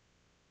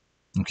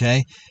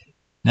 Okay?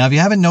 Now, if you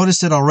haven't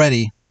noticed it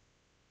already,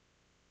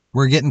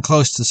 we're getting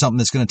close to something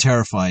that's going to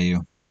terrify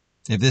you,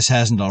 if this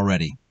hasn't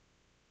already.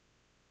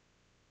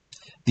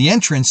 The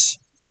entrance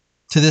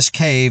to this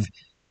cave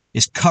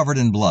is covered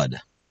in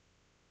blood.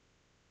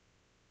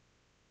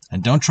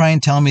 And don't try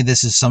and tell me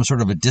this is some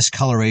sort of a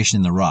discoloration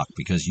in the rock,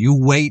 because you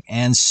wait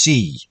and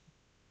see.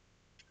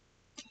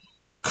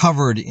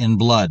 Covered in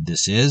blood,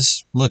 this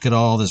is. Look at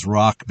all this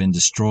rock been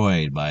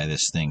destroyed by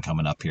this thing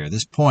coming up here.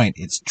 This point,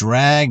 it's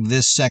dragged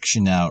this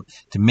section out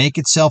to make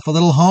itself a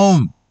little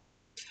home.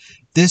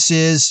 This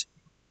is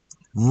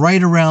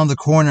right around the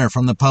corner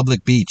from the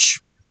public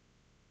beach.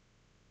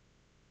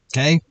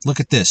 Okay, look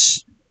at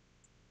this.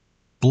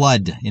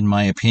 Blood, in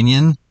my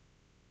opinion.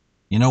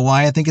 You know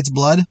why I think it's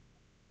blood?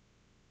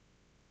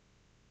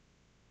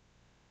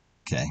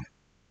 Okay.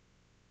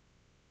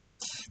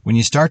 When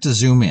you start to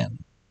zoom in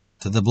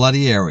to the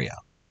bloody area,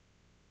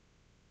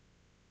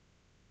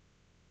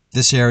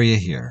 this area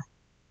here,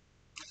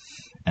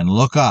 and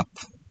look up,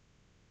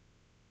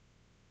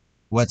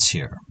 what's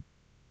here?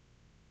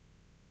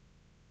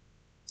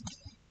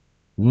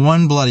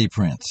 One bloody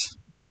print,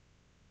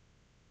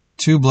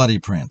 two bloody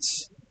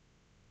prints,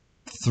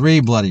 three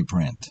bloody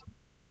print,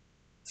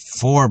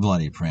 four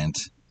bloody print,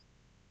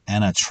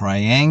 and a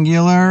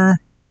triangular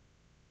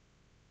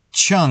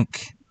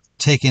chunk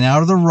taken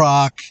out of the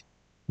rock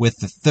with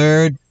the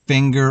third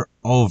finger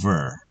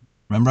over.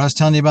 Remember I was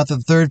telling you about the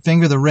third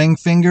finger, the ring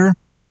finger?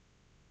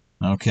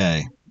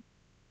 Okay.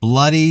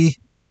 Bloody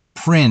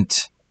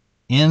print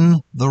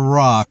in the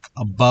rock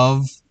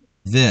above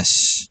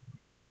this.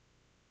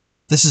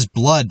 This is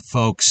blood,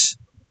 folks.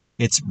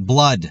 It's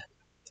blood.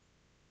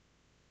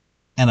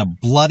 And a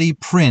bloody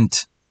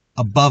print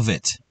above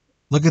it.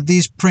 Look at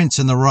these prints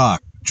in the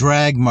rock.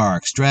 Drag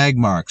marks, drag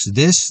marks.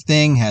 This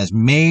thing has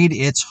made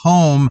its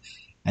home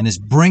and is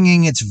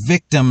bringing its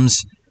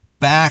victims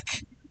back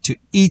to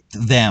eat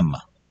them.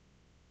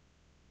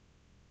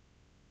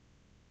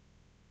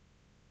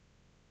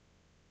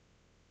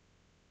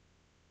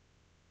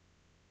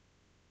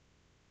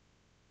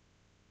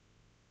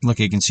 Look,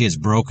 you can see it's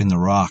broken the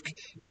rock.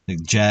 The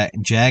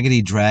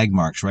jaggedy drag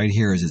marks right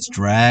here as it's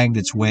dragged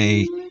its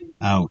way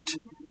out.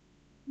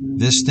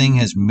 This thing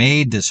has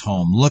made this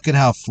home. Look at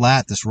how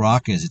flat this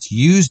rock is. It's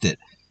used it.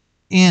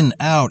 In,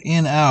 out,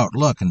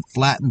 look, and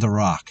flattened the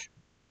rock.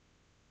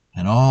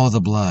 And all the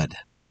blood.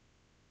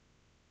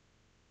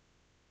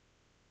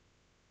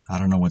 I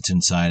don't know what's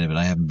inside of it.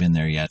 I haven't been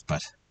there yet,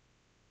 but...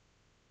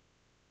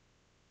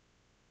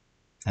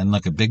 And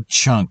look, a big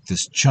chunk,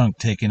 this chunk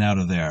taken out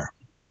of there.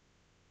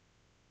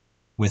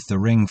 With the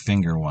ring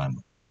finger one.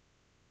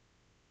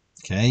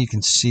 Okay, you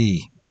can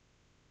see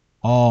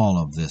all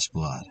of this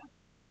blood.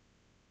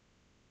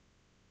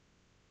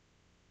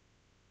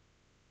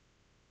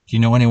 Do you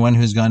know anyone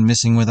who's gone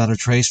missing without a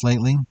trace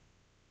lately?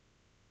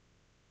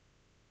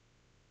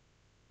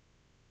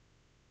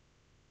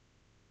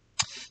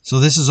 So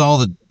this is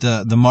all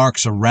the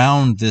marks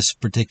around this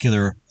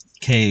particular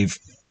cave,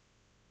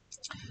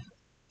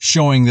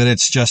 showing that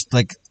it's just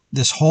like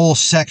this whole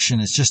section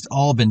has just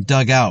all been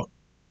dug out.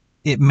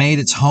 It made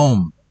its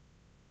home.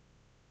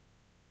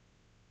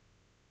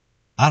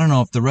 I don't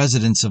know if the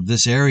residents of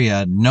this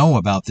area know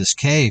about this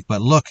cave,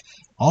 but look,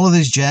 all of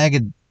these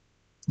jagged,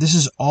 this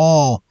is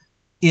all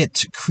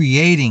it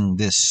creating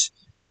this,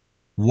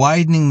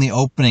 widening the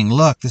opening.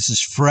 Look, this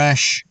is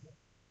fresh,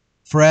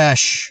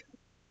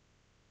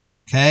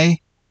 okay?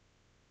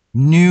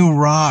 New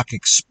rock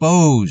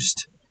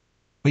exposed.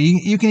 But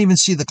you can even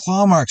see the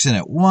claw marks in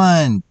it.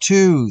 1,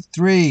 2,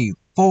 3,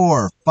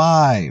 4,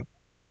 5,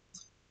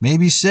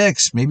 maybe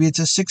 6. Maybe it's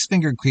a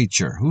 6-fingered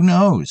creature. Who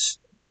knows?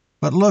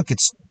 But look,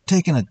 it's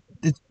taken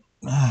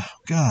oh,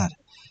 God.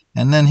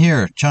 And then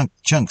here,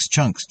 chunks.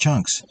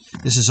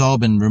 This has all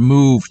been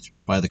removed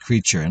by the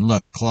creature. And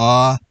look,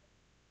 claw.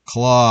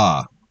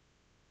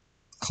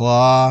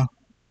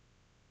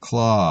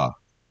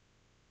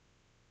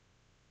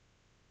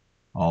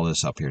 All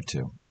this up here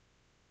too.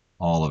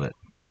 All of it.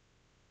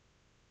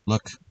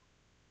 Look,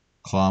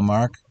 claw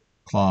mark.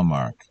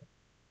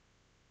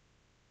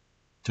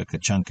 Took a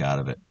chunk out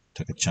of it.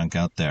 Took a chunk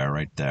out there,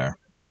 right there.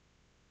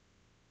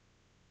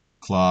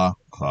 Claw.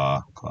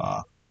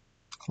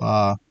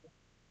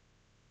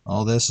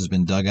 All this has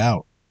been dug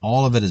out.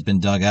 All of it has been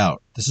dug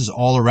out. This is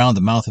all around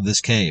the mouth of this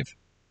cave.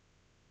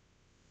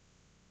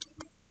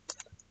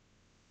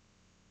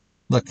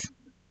 Look,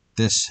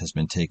 this has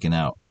been taken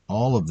out.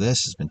 All of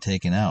this has been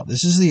taken out.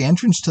 This is the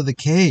entrance to the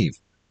cave.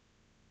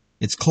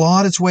 It's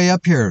clawed its way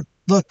up here.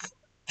 Look,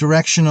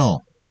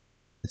 directional.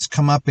 It's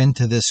come up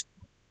into this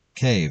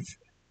cave.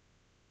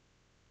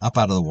 Up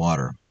out of the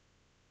water.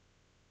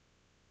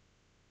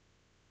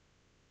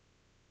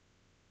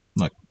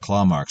 Look,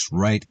 claw marks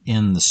right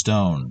in the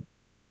stone.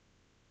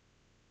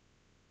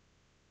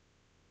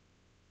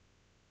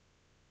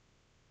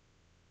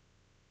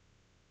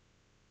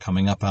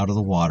 Coming up out of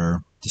the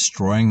water,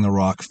 destroying the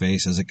rock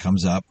face as it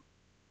comes up.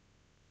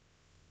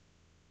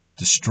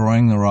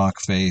 Destroying the rock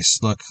face.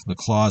 Look, the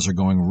claws are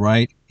going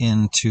right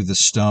into the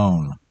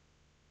stone.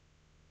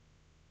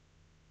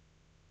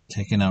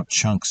 Taking out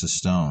chunks of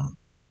stone.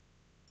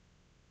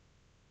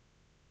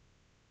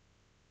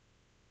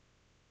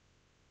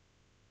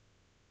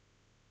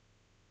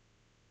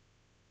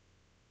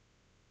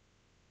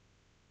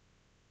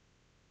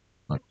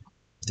 Look,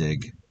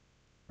 dig.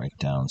 Right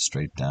down,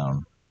 straight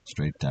down,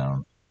 straight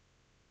down.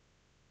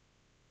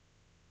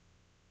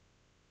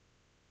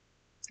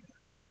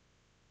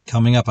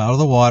 Coming up out of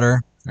the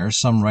water. There's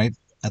some right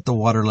at the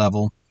water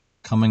level.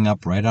 Coming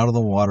up right out of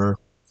the water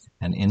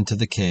and into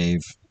the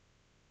cave.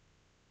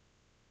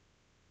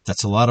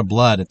 That's a lot of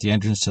blood at the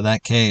entrance to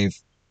that cave.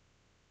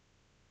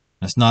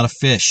 That's not a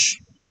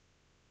fish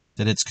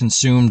that it's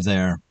consumed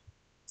there.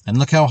 And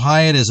look how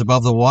high it is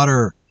above the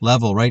water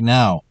level right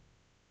now.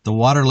 The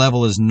water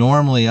level is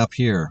normally up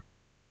here.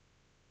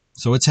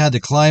 So it's had to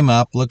climb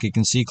up. Look, you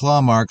can see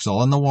claw marks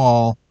all in the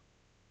wall.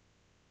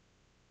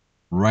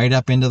 Right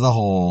up into the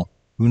hole.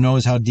 Who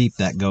knows how deep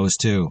that goes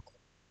too.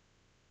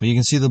 But you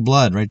can see the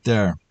blood right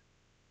there.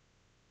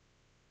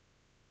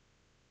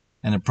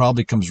 And it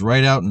probably comes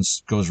right out and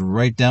goes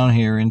right down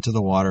here into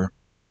the water.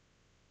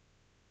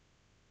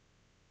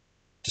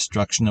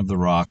 Destruction of the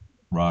rock.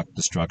 Rock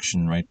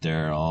destruction right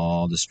there.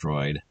 All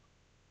destroyed.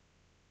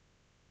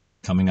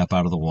 Coming up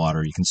out of the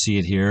water. You can see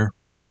it here.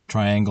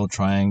 Triangle.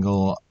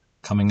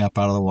 Coming up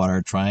out of the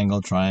water.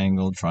 Triangle.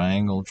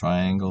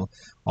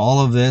 All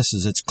of this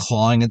is it's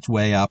clawing its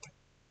way up.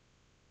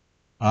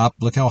 Up.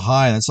 Look how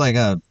high. That's like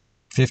a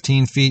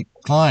 15 feet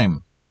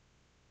climb.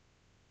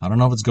 I don't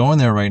know if it's going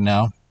there right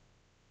now.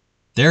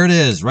 There it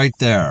is, right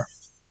there.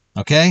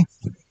 Okay?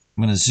 I'm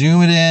going to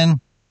zoom it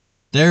in.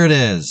 There it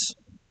is.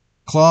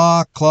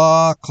 Claw.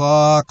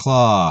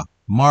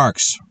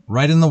 Marks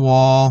right in the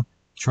wall.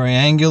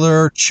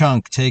 Triangular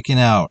chunk taken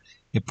out.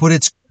 It put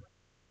its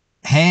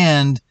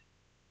hand,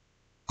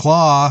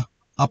 claw,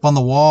 up on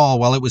the wall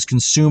while it was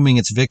consuming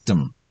its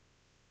victim.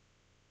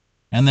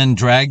 And then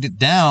dragged it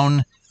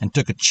down and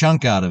took a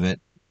chunk out of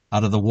it,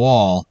 out of the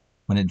wall,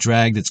 when it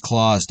dragged its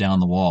claws down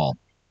the wall.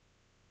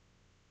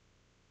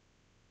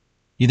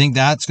 You think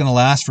that's going to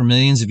last for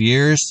millions of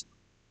years?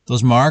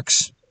 Those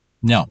marks?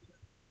 No.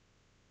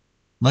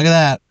 Look at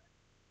that.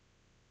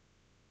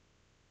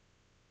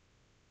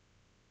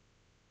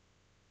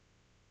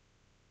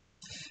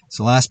 It's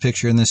the last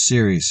picture in this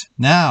series.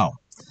 Now,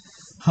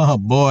 oh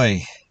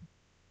boy,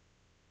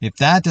 if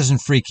that doesn't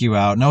freak you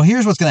out. No,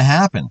 here's what's going to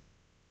happen.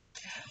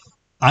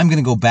 I'm going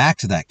to go back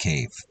to that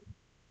cave.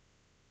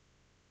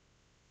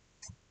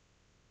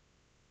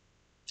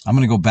 I'm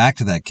going to go back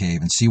to that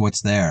cave and see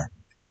what's there.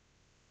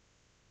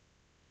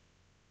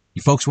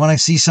 You folks want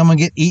to see someone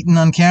get eaten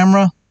on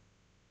camera?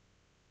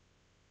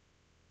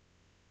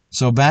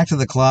 So back to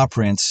the claw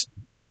prints.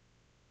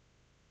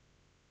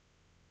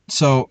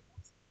 So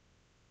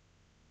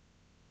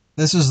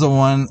this is the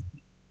one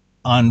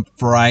on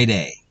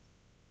Friday,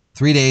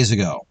 3 days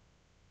ago.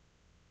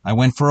 I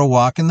went for a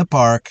walk in the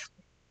park.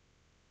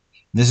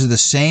 This is the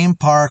same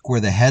park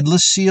where the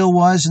headless seal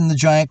was and the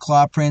giant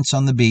claw prints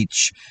on the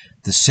beach.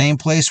 The same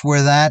place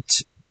where that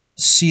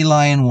sea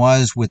lion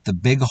was with the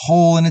big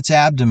hole in its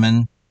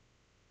abdomen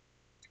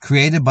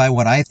created by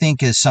what I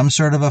think is some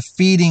sort of a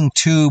feeding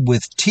tube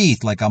with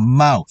teeth, like a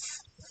mouth.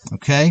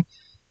 Okay?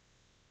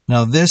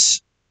 Now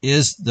this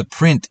is the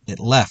print it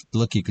left.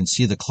 Look, you can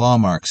see the claw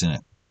marks in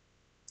it.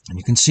 And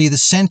you can see the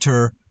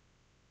center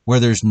where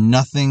there's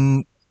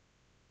nothing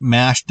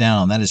mashed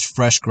down. That is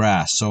fresh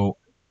grass. So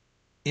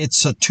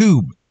it's a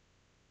tube.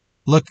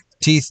 Look,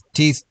 teeth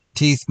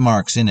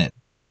marks in it.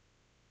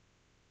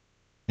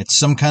 It's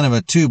some kind of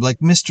a tube, like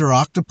Mr.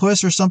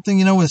 Octopus or something,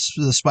 you know, with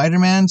the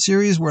Spider-Man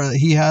series where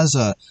he has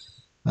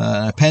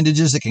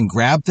appendages that can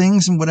grab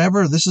things and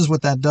whatever. This is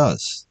what that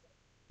does.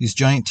 These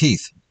giant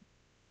teeth.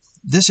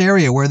 This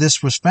area where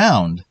this was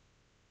found,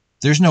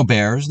 there's no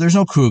bears, there's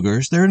no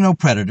cougars, there are no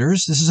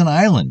predators. This is an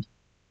island.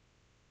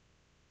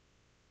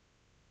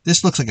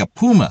 This looks like a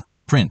puma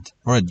print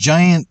or a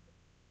giant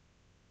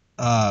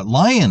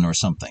lion or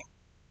something.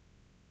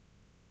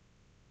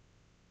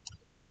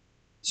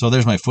 So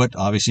there's my foot,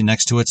 obviously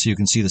next to it, so you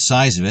can see the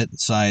size of it.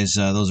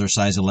 Those are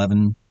size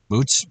 11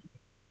 boots.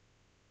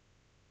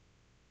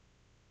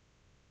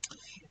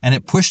 And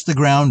it pushed the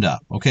ground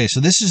up. Okay,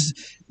 so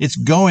it's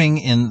going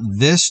in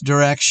this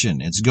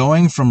direction. It's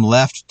going from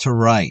left to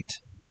right.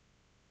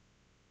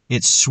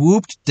 It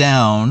swooped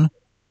down,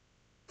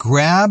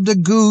 grabbed a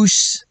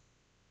goose,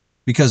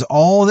 because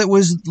all that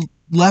was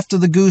left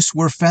of the goose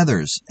were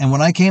feathers. And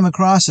when I came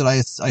across it,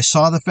 I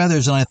saw the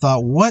feathers and I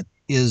thought, what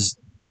is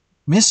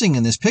missing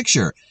in this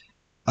picture?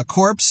 A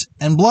corpse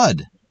and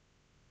blood.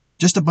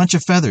 Just a bunch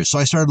of feathers. So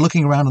I started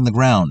looking around on the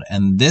ground,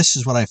 and this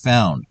is what I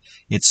found.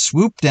 It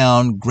swooped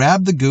down,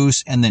 grabbed the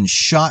goose, and then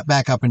shot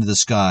back up into the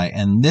sky.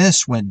 And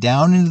this went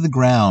down into the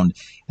ground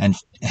and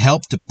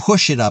helped to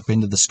push it up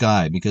into the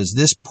sky, because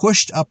this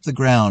pushed up the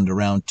ground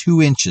around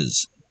 2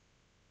 inches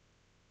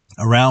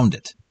around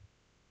it.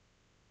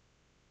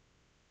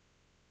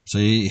 So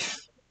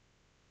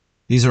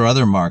these are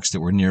other marks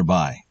that were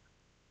nearby.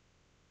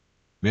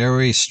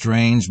 Very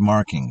strange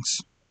markings.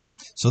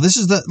 So this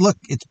is look,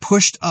 it's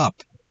pushed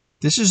up.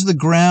 This is the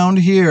ground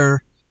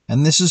here,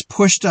 and this is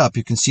pushed up.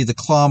 You can see the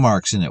claw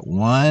marks in it.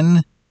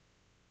 1,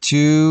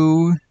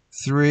 2,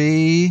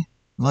 3.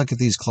 Look at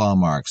these claw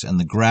marks, and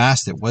the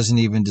grass that wasn't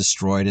even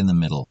destroyed in the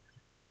middle.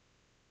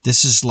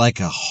 This is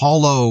like a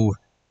hollow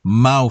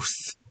mouth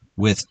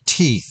with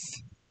teeth,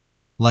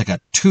 like a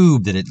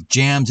tube that it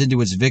jams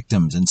into its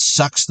victims and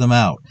sucks them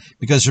out.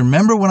 Because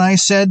remember when I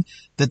said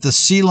that the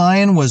sea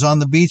lion was on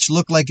the beach,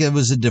 looked like it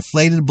was a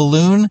deflated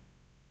balloon?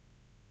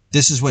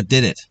 This is what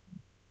did it.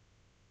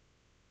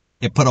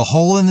 It put a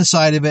hole in the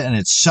side of it and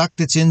it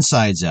sucked its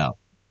insides out.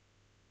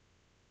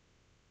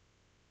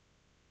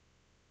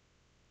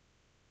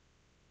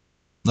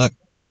 Look,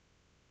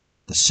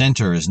 the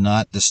center is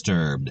not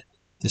disturbed.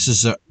 This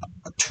is a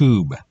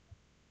tube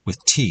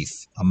with teeth,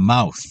 a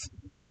mouth.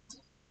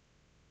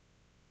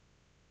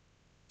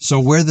 So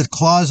where the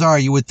claws are,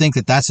 you would think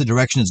that that's the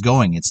direction it's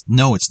going.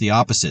 No, it's the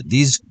opposite.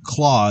 These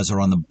claws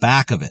are on the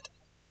back of it.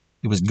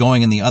 It was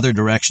going in the other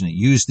direction. It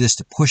used this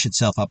to push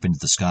itself up into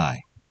the sky.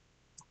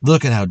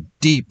 Look at how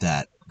deep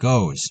that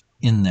goes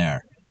in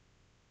there.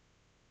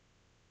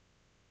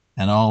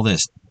 And all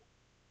this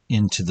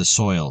into the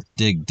soil.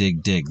 Dig,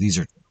 dig, dig. These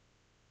are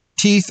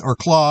teeth or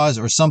claws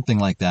or something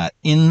like that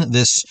in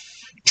this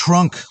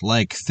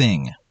trunk-like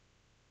thing.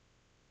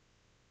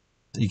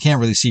 You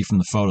can't really see from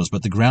the photos,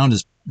 but the ground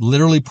is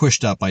literally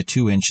pushed up by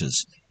 2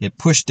 inches. It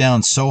pushed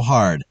down so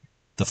hard,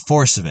 the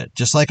force of it,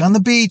 just like on the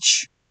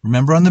beach.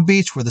 Remember on the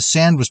beach where the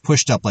sand was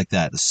pushed up like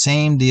that? The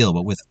same deal,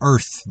 but with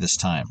earth this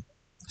time.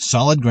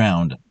 Solid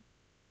ground.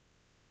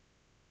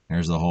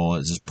 There's the hole.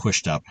 It's just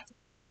pushed up.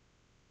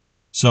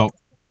 So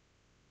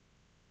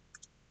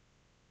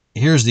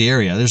here's the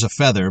area. There's a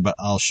feather, but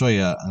I'll show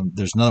you.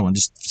 There's another one,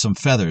 just some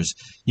feathers.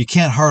 You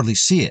can't hardly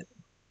see it.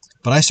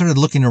 But I started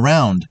looking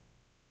around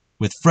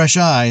with fresh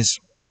eyes,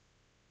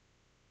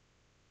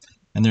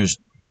 and there's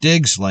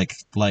digs like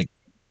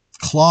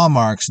claw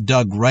marks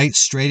dug right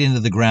straight into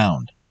the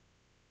ground.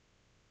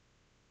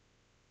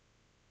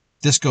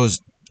 This goes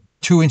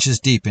 2 inches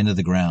deep into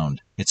the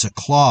ground. It's a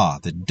claw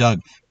that dug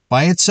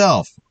by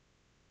itself.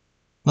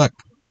 Look,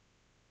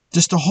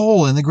 just a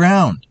hole in the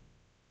ground.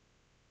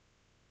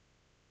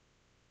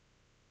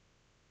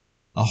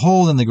 A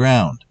hole in the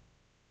ground.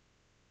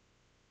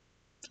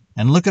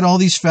 And look at all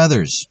these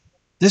feathers.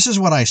 This is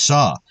what I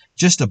saw.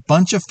 Just a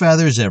bunch of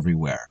feathers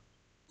everywhere.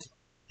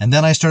 And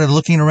then I started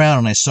looking around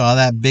and I saw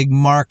that big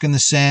mark in the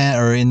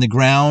sand or in the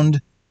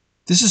ground.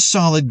 This is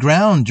solid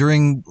ground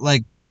during,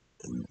 like,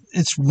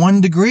 it's 1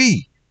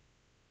 degree.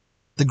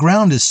 The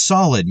ground is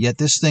solid, yet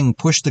this thing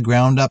pushed the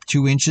ground up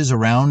 2 inches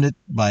around it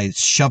by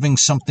shoving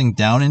something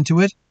down into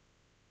it.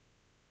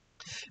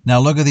 Now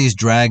look at these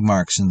drag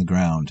marks in the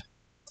ground.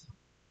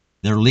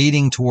 They're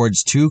leading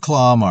towards 2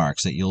 claw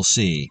marks that you'll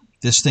see.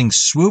 This thing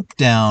swooped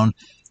down,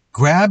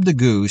 grabbed a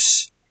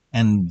goose,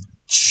 and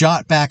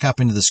shot back up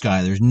into the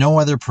sky. There's no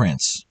other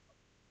prints.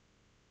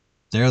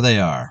 There they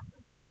are.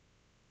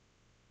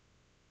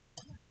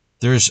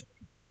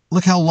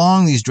 Look how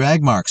long these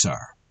drag marks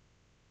are.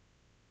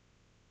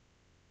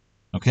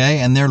 Okay,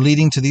 and they're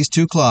leading to these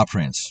 2 claw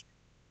prints.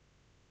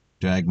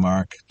 Drag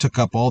mark took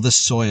up all this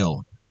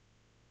soil.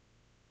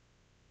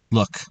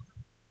 Look.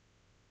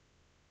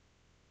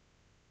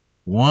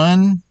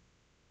 1,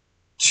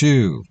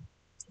 2.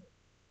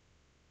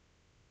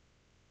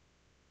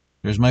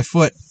 There's my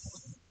foot.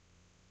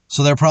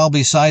 So they're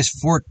probably size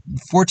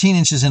 14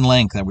 inches in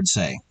length, I would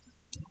say.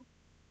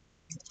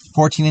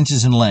 14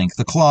 inches in length.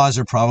 The claws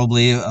are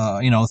probably,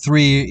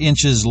 3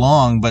 inches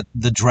long, but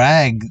the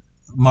drag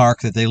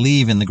mark that they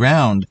leave in the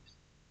ground,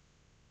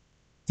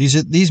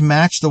 these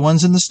match the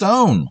ones in the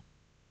stone.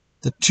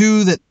 The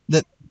two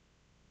that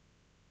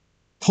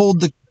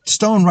pulled the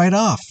stone right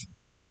off,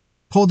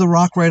 pulled the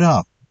rock right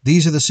off.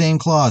 These are the same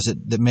claws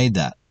that made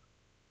that.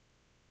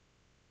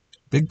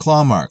 Big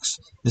claw marks.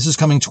 This is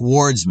coming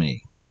towards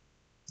me.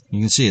 You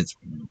can see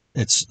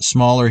it's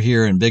smaller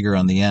here and bigger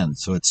on the end.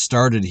 So it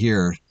started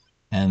here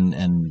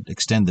and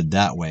extended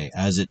that way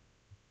as it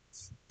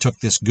took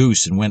this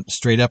goose and went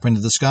straight up into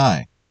the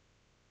sky.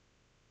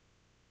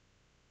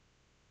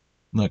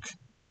 Look.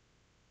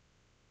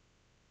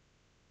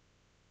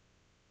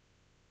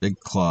 Big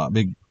claw,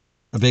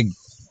 a big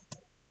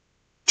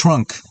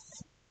trunk.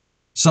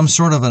 Some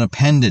sort of an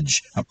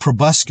appendage, a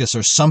proboscis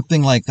or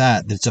something like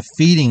that, that's a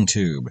feeding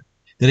tube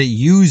that it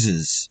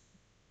uses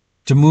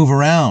to move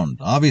around.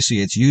 Obviously,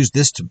 it's used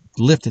this to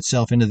lift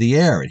itself into the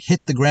air. It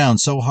hit the ground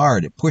so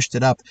hard, it pushed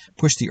it up,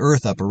 pushed the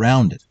earth up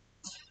around it.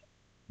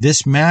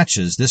 This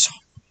matches, this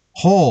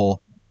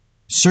hole,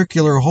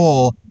 circular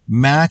hole,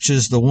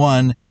 matches the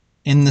one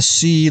in the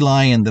sea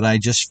lion that I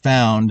just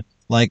found.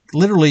 Like,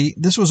 literally,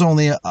 this was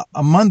only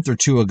a month or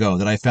two ago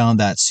that I found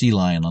that sea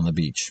lion on the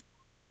beach.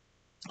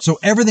 So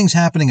everything's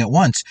happening at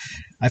once.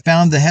 I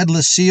found the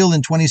headless seal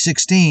in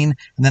 2016,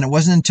 and then it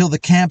wasn't until the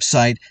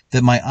campsite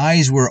that my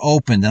eyes were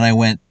opened, and I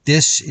went,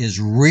 this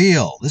is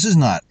real. This is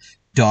not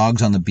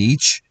dogs on the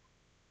beach.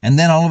 And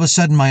then all of a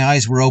sudden my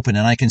eyes were open,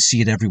 and I can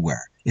see it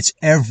everywhere. It's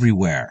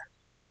everywhere.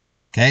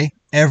 Okay?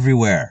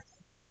 Everywhere.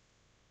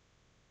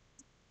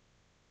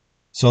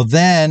 So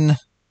then,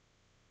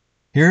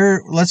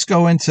 here, let's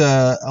go into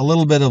a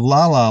little bit of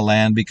La La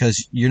Land,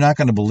 because you're not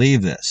going to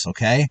believe this,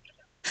 okay?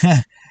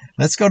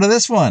 Let's go to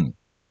this one,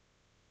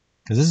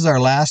 because this is our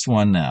last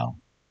one now.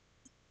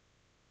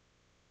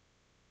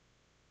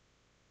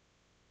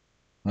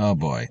 Oh,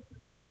 boy.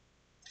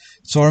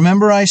 So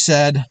remember I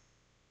said,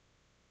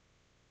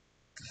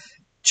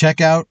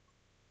 check out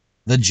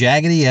the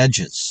jaggedy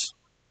edges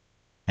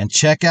and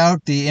check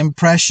out the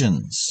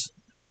impressions,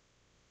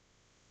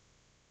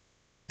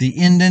 the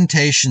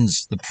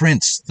indentations, the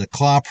prints, the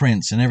claw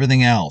prints, and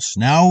everything else.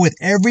 Now, with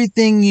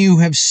everything you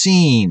have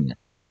seen,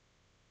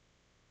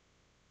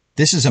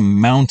 this is a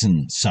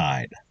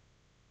mountainside.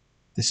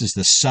 This is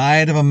the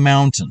side of a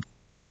mountain.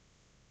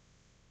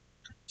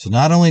 So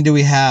not only do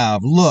we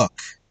have, look,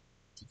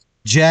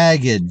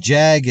 jagged,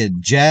 jagged,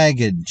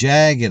 jagged,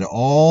 jagged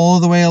all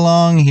the way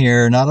along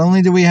here. Not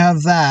only do we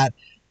have that,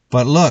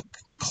 but look,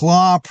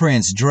 claw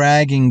prints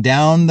dragging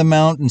down the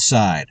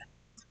mountainside.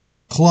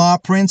 Claw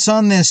prints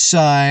on this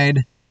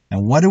side.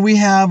 And what do we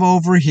have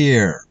over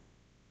here?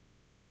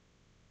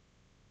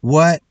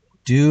 What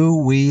do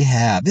we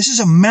have? This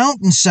is a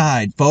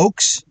mountainside,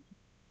 folks.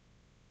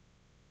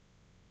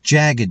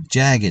 Jagged,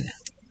 jagged.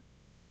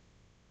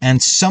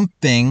 And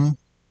something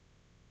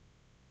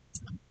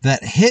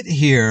that hit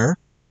here,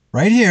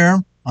 right here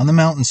on the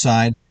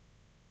mountainside,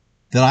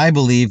 that I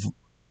believe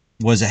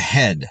was a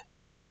head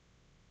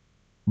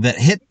that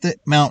hit the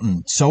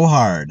mountain so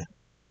hard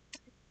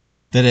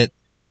that it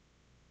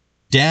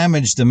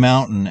damaged the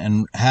mountain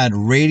and had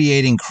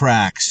radiating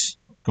cracks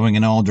going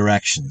in all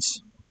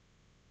directions.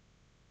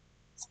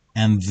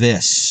 And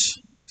this,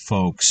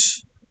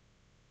 folks,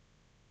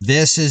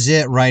 this is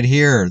it right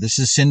here. This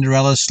is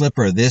Cinderella's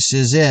slipper. This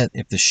is it.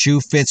 If the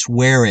shoe fits,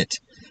 wear it.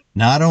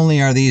 Not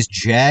only are these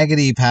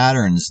jaggedy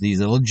patterns, these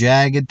little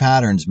jagged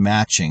patterns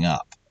matching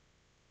up,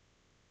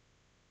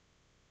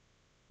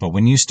 but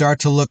when you start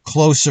to look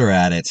closer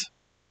at it,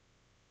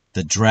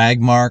 the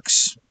drag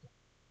marks,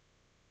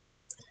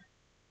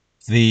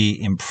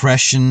 the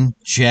impression,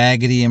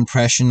 jaggedy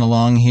impression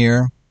along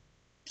here,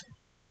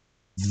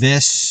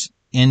 this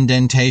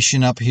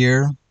indentation up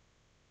here,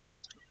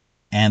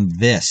 and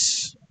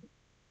this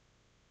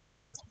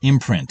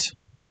imprint.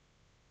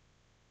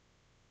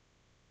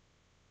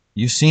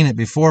 You've seen it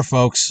before,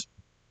 folks.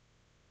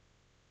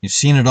 You've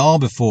seen it all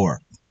before.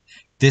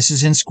 This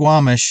is in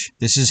Squamish.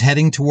 This is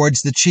heading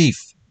towards the Chief.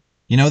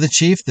 You know the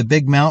Chief, the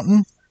big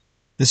mountain?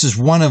 This is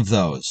one of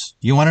those.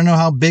 You want to know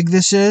how big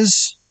this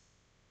is?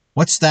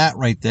 What's that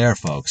right there,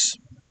 folks?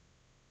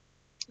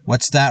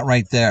 What's that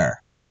right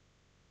there?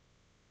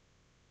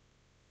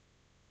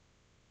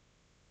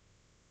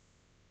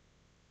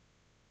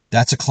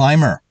 That's a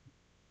climber.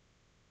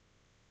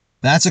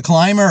 That's a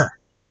climber.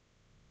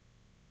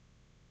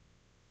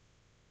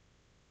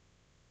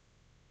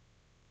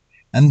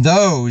 And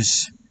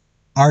those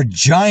are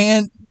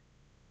giant,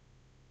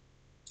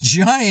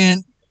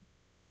 jaggedy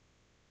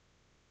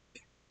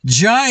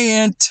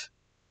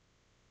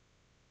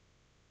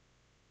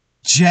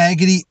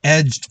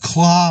edged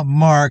claw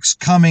marks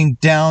coming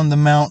down the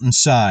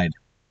mountainside.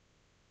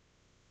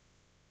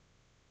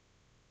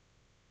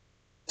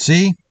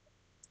 See?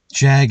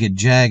 Jagged,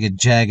 jagged,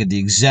 jagged, the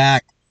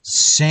exact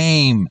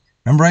same.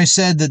 Remember I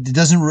said that it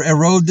doesn't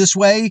erode this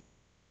way?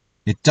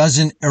 It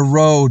doesn't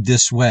erode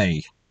this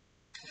way.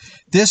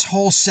 This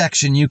whole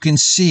section, you can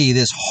see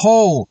this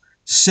whole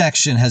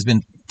section has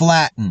been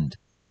flattened.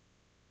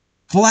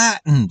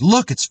 Flattened.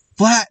 Look, it's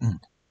flattened.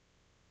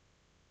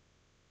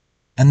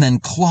 And then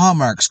claw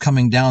marks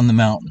coming down the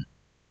mountain.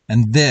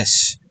 And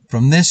this,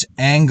 from this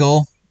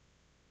angle,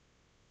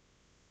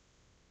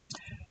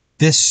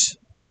 this,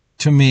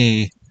 to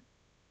me,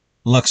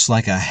 looks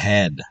like a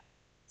head,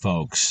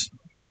 folks.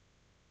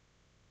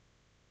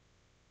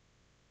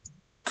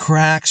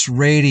 Cracks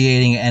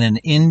radiating and an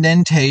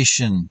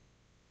indentation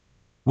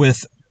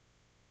with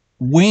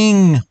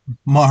wing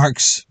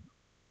marks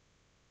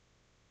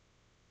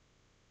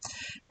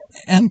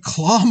and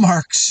claw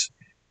marks.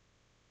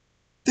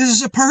 This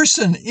is a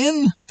person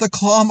in the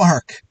claw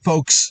mark,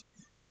 folks.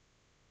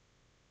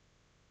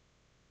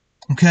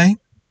 Okay?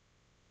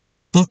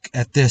 Look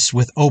at this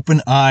with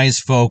open eyes,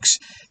 folks.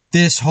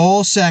 This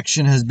whole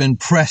section has been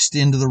pressed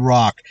into the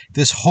rock.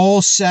 This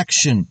whole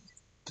section.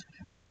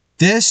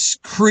 This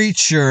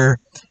creature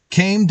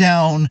came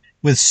down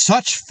with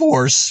such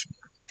force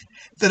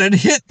that it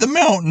hit the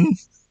mountain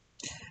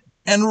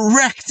and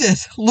wrecked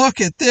it. Look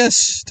at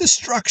this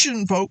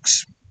destruction,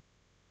 folks.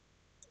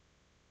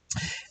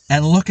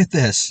 And look at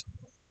this.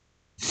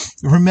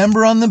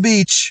 Remember on the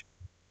beach,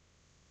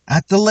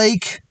 at the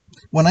lake,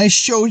 when I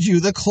showed you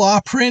the claw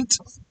print?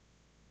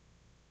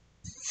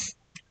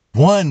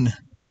 1,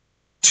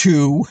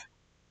 2,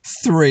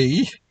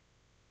 3.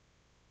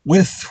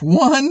 With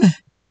 1,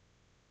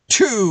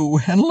 2.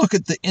 And look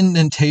at the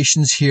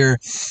indentations here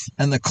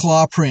and the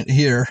claw print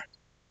here.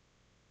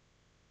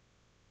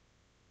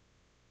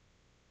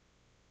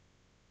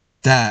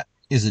 That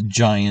is a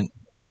giant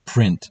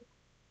print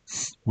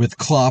with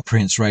claw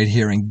prints right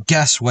here. And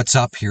guess what's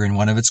up here in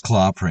one of its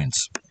claw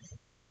prints?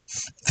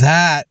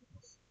 That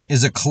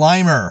is a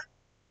climber.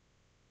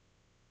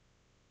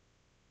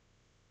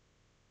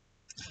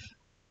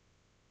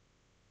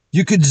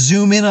 You could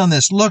zoom in on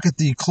this. Look at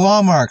the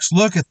claw marks.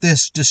 Look at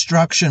this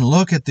destruction.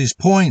 Look at these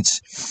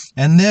points.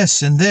 And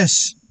this, and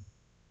this.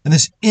 And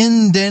this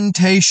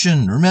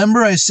indentation.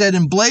 Remember I said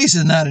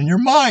emblazon that in your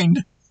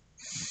mind.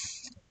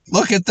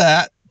 Look at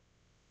that.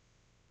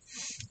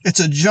 It's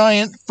a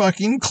giant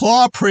fucking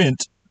claw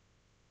print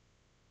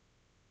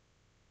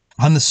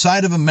on the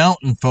side of a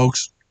mountain,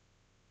 folks.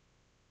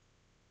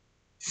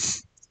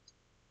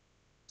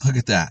 Look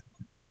at that.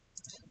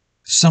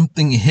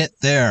 Something hit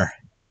there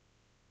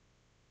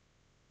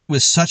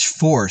with such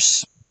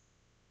force.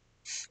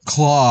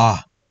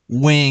 Claw,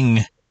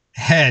 wing,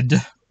 head.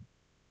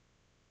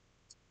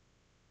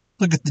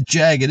 Look at the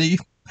jaggedy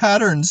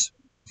patterns.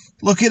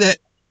 Look at it.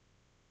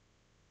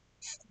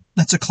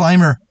 That's a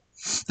climber.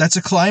 That's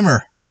a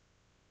climber.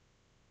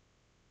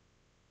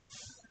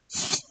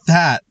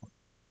 That.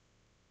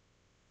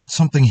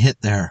 Something hit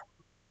there.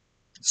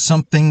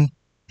 Something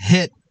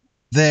hit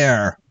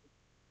there.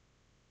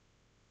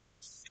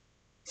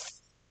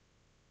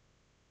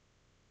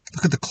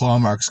 Look at the claw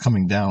marks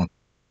coming down.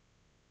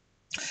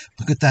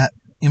 Look at that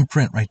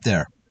imprint right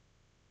there.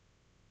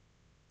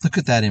 Look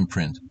at that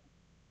imprint.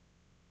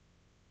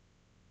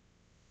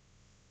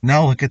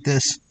 Now look at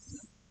this.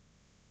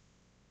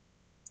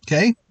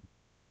 Okay?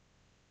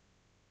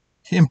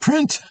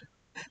 Imprint.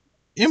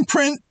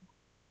 Imprint.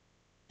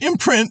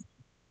 Imprint.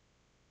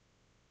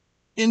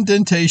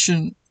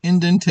 Indentation.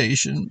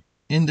 Indentation.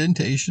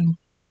 Indentation.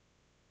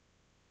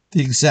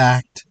 The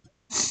exact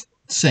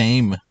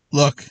same.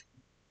 Look.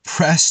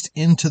 Pressed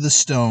into the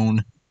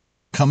stone.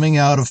 Coming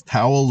out of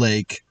Powell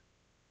Lake.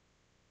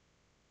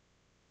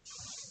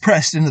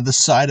 Pressed into the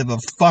side of a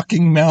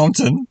fucking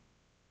mountain.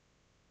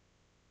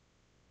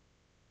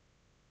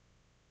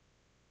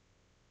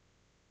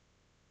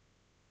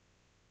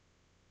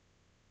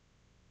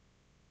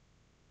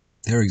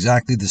 They're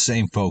exactly the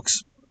same,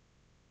 folks.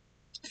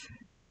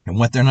 And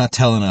what they're not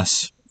telling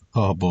us,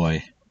 oh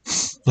boy,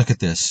 look at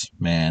this,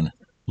 man.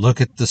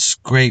 Look at the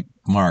scrape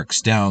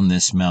marks down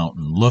this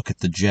mountain. Look at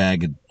the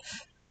jagged.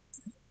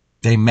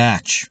 They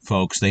match,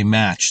 folks. They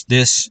match.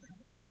 This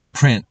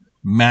print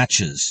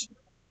matches.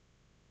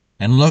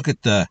 And look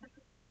at the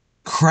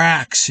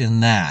cracks in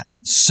that.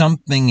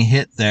 Something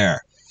hit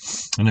there.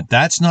 And if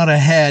that's not a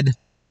head,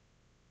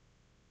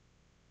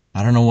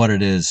 I don't know what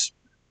it is.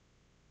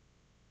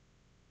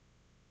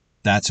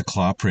 That's a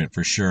claw print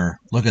for sure.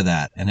 Look at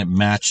that. And it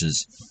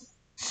matches.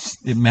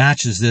 It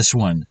matches this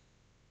one.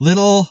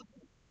 Little,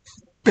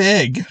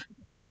 big.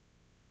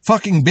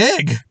 Fucking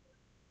big.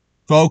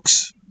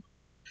 Folks.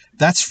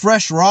 That's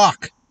fresh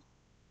rock.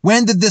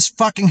 When did this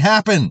fucking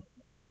happen?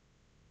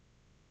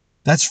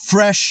 That's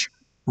fresh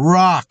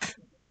rock.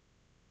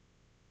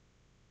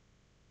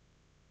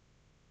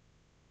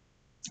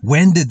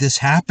 When did this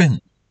happen?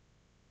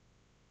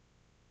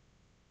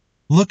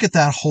 Look at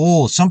that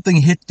hole. Something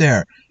hit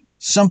there.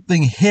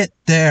 Something hit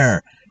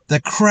there.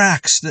 The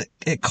cracks that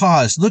it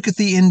caused. Look at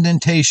the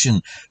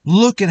indentation.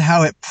 Look at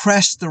how it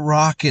pressed the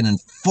rock in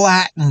and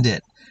flattened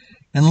it.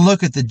 And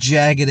look at the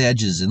jagged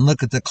edges. And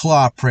look at the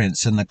claw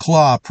prints and the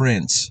claw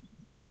prints.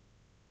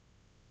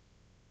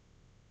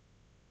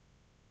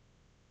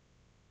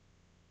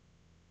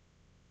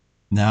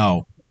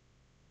 Now,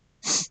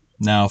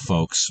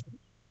 folks,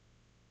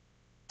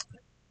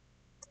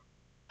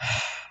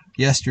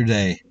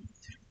 yesterday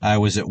I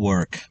was at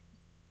work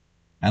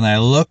and I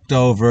looked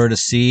over to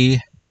see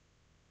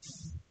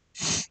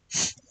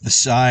the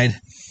side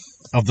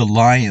of the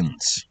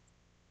lions.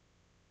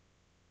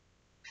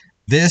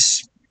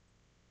 This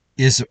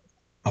is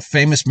a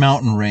famous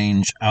mountain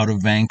range out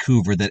of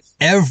Vancouver that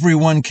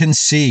everyone can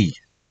see.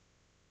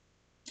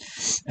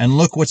 And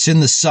look what's in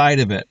the side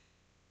of it.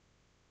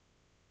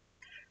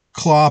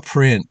 Claw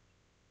print,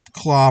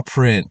 claw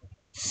print,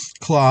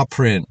 claw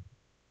print,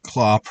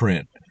 claw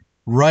print.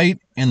 Right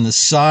in the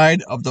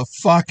side of the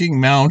fucking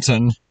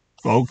mountain,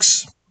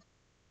 folks.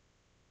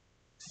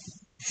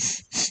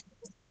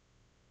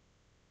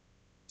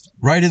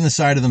 Right in the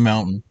side of the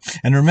mountain.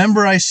 And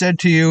remember I said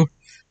to you,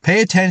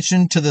 pay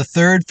attention to the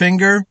third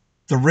finger,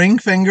 the ring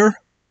finger.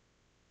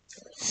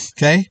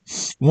 Okay?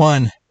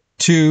 1,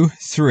 2,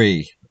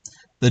 3.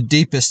 The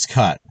deepest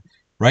cut.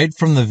 Right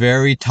from the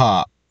very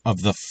top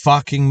of the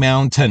fucking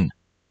mountain.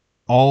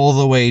 All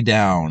the way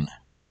down.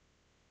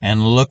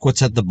 And look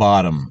what's at the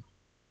bottom.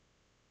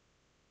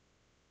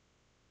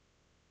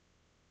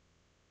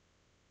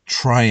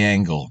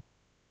 Triangle.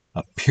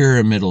 A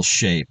pyramidal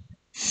shape.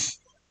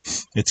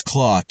 Its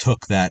claw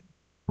took that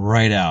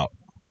right out,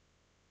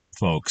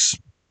 folks.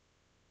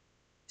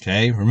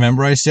 Okay,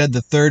 remember I said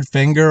the third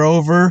finger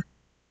over?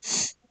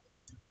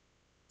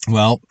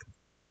 Well,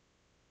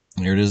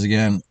 here it is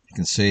again. You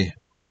can see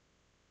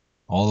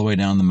all the way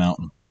down the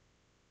mountain.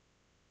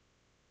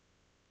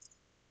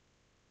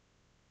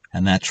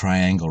 And that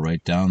triangle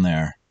right down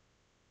there.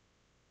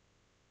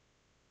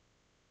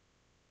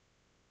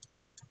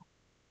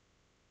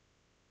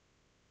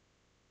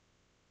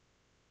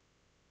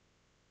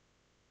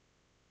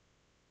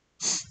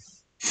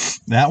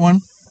 That one.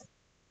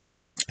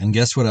 And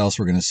guess what else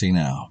we're going to see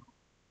now?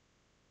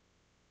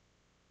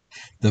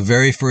 The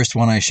very first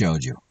one I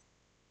showed you.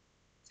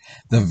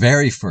 The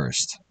very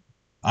first.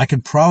 I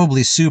could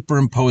probably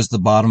superimpose the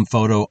bottom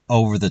photo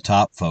over the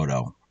top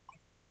photo.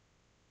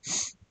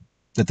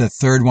 That the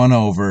third one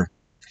over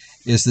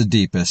is the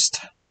deepest.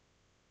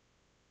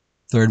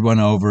 Third one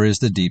over is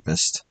the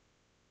deepest.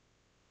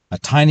 A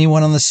tiny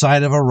one on the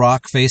side of a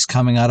rock face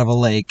coming out of a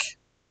lake.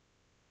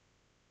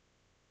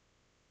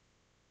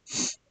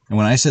 And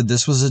when I said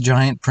this was a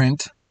giant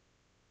print,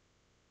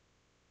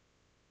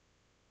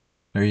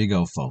 there you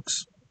go,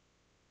 folks.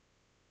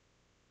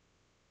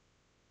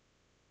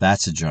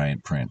 That's a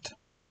giant print.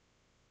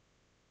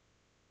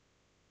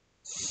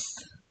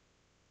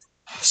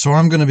 So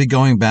I'm going to be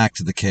going back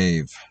to the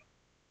cave.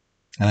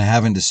 And I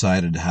haven't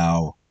decided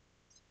how.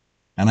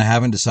 And I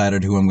haven't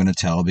decided who I'm going to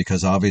tell,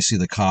 because obviously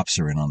the cops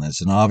are in on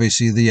this. And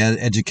obviously the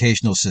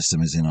educational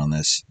system is in on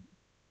this.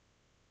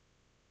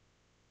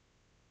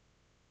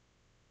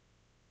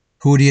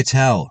 Who do you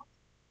tell?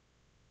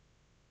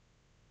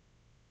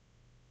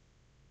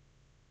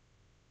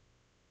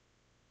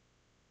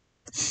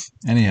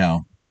 Anyhow,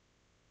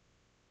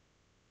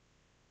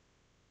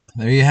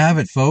 there you have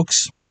it,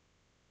 folks.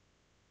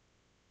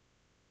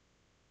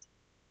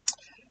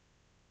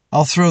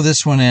 I'll throw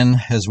this one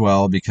in as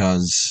well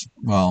because,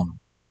 well,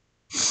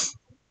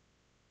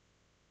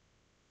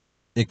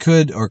 it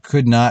could or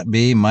could not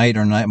be, might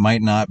or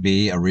might not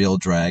be a real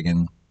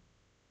dragon.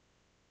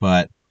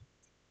 But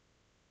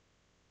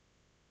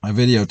I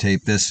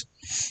videotaped this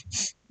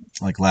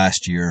like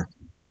last year.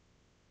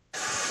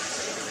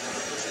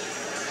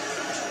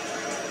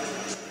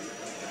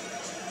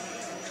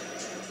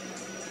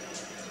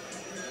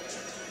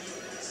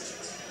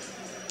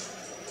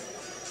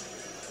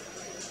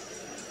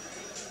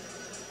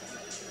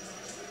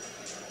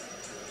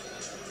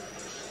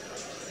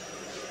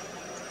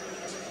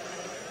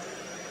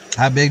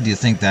 How big do you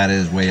think that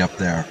is way up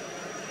there?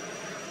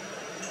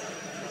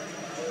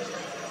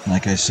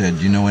 Like I said,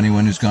 do you know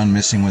anyone who's gone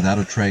missing without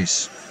a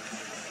trace?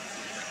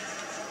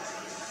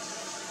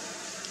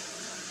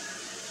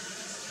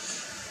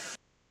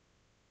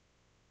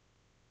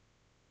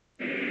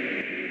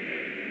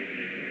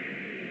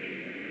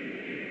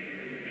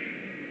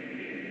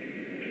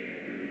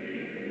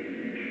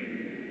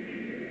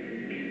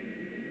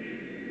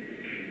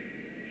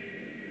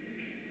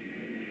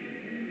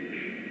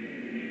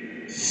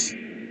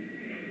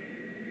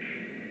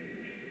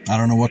 I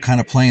don't know what kind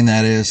of plane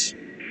that is.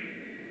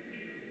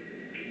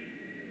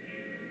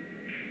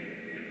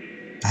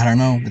 I don't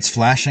know. It's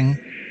flashing.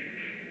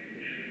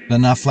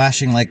 But not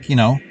flashing like, you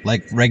know,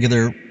 like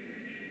regular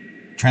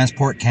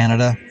Transport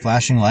Canada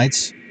flashing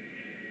lights.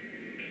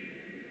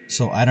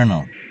 So I don't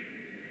know.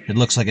 It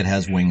looks like it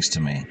has wings to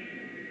me.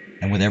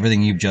 And with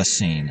everything you've just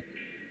seen,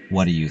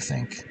 what do you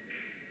think?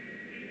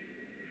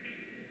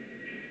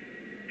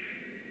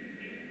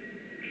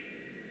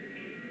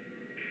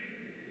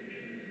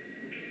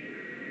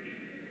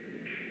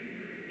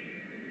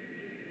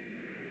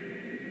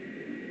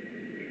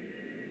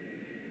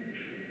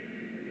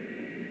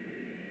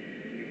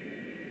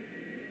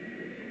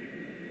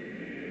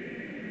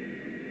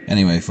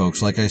 Anyway,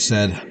 folks, like I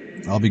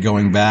said, I'll be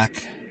going back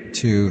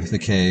to the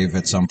cave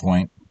at some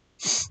point.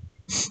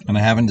 And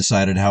I haven't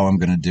decided how I'm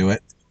going to do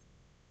it.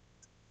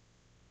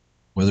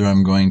 Whether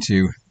I'm going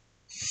to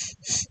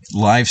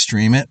live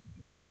stream it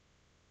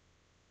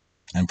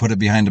and put it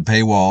behind a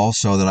paywall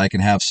so that I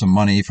can have some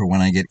money for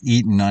when I get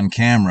eaten on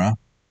camera.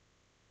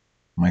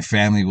 My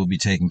family will be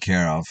taken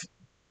care of.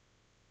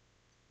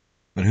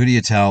 But who do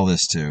you tell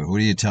this to? Who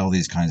do you tell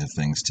these kinds of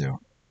things to?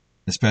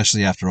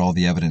 Especially after all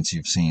the evidence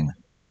you've seen.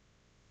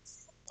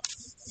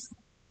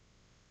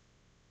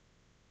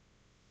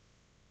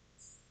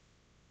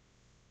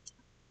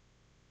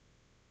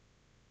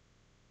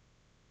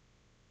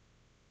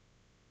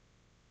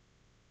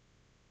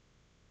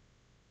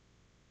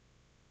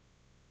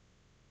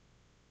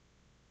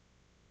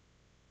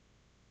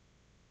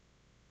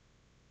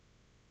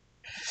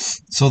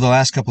 So the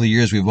last couple of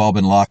years we've all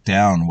been locked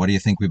down. What do you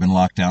think we've been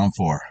locked down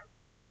for?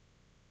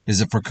 Is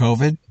it for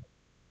COVID?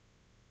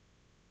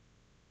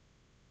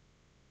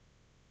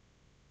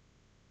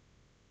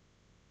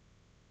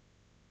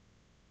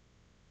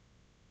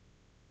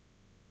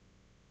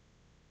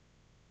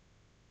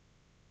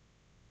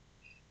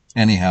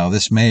 Anyhow,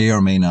 this may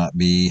or may not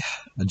be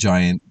a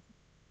giant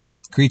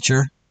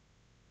creature.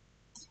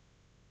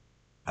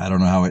 I don't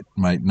know how it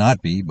might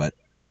not be, but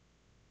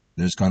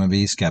there's going to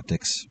be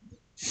skeptics.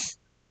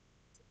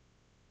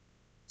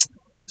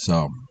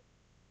 So,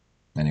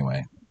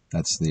 anyway,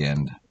 that's the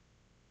end.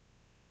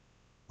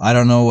 I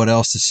don't know what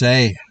else to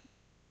say.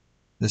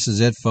 This is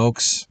it,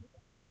 folks.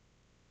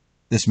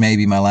 This may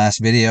be my last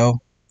video.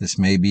 This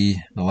may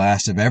be the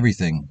last of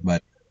everything,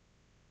 but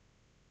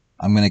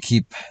I'm going to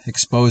keep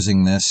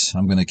exposing this.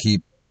 I'm going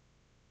to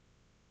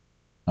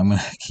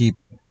keep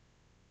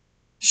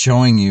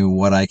showing you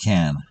what I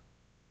can.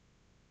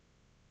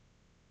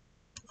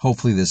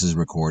 Hopefully this is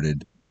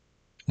recorded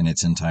in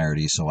its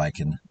entirety so I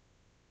can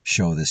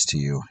show this to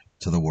you,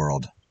 to the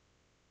world.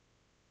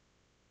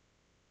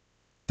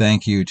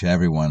 Thank you to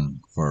everyone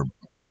for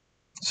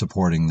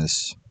supporting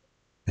this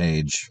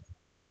page.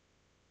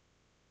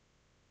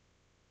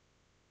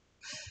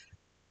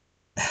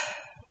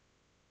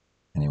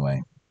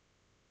 Anyway,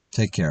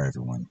 take care,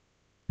 everyone.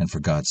 And for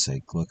God's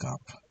sake, look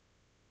up.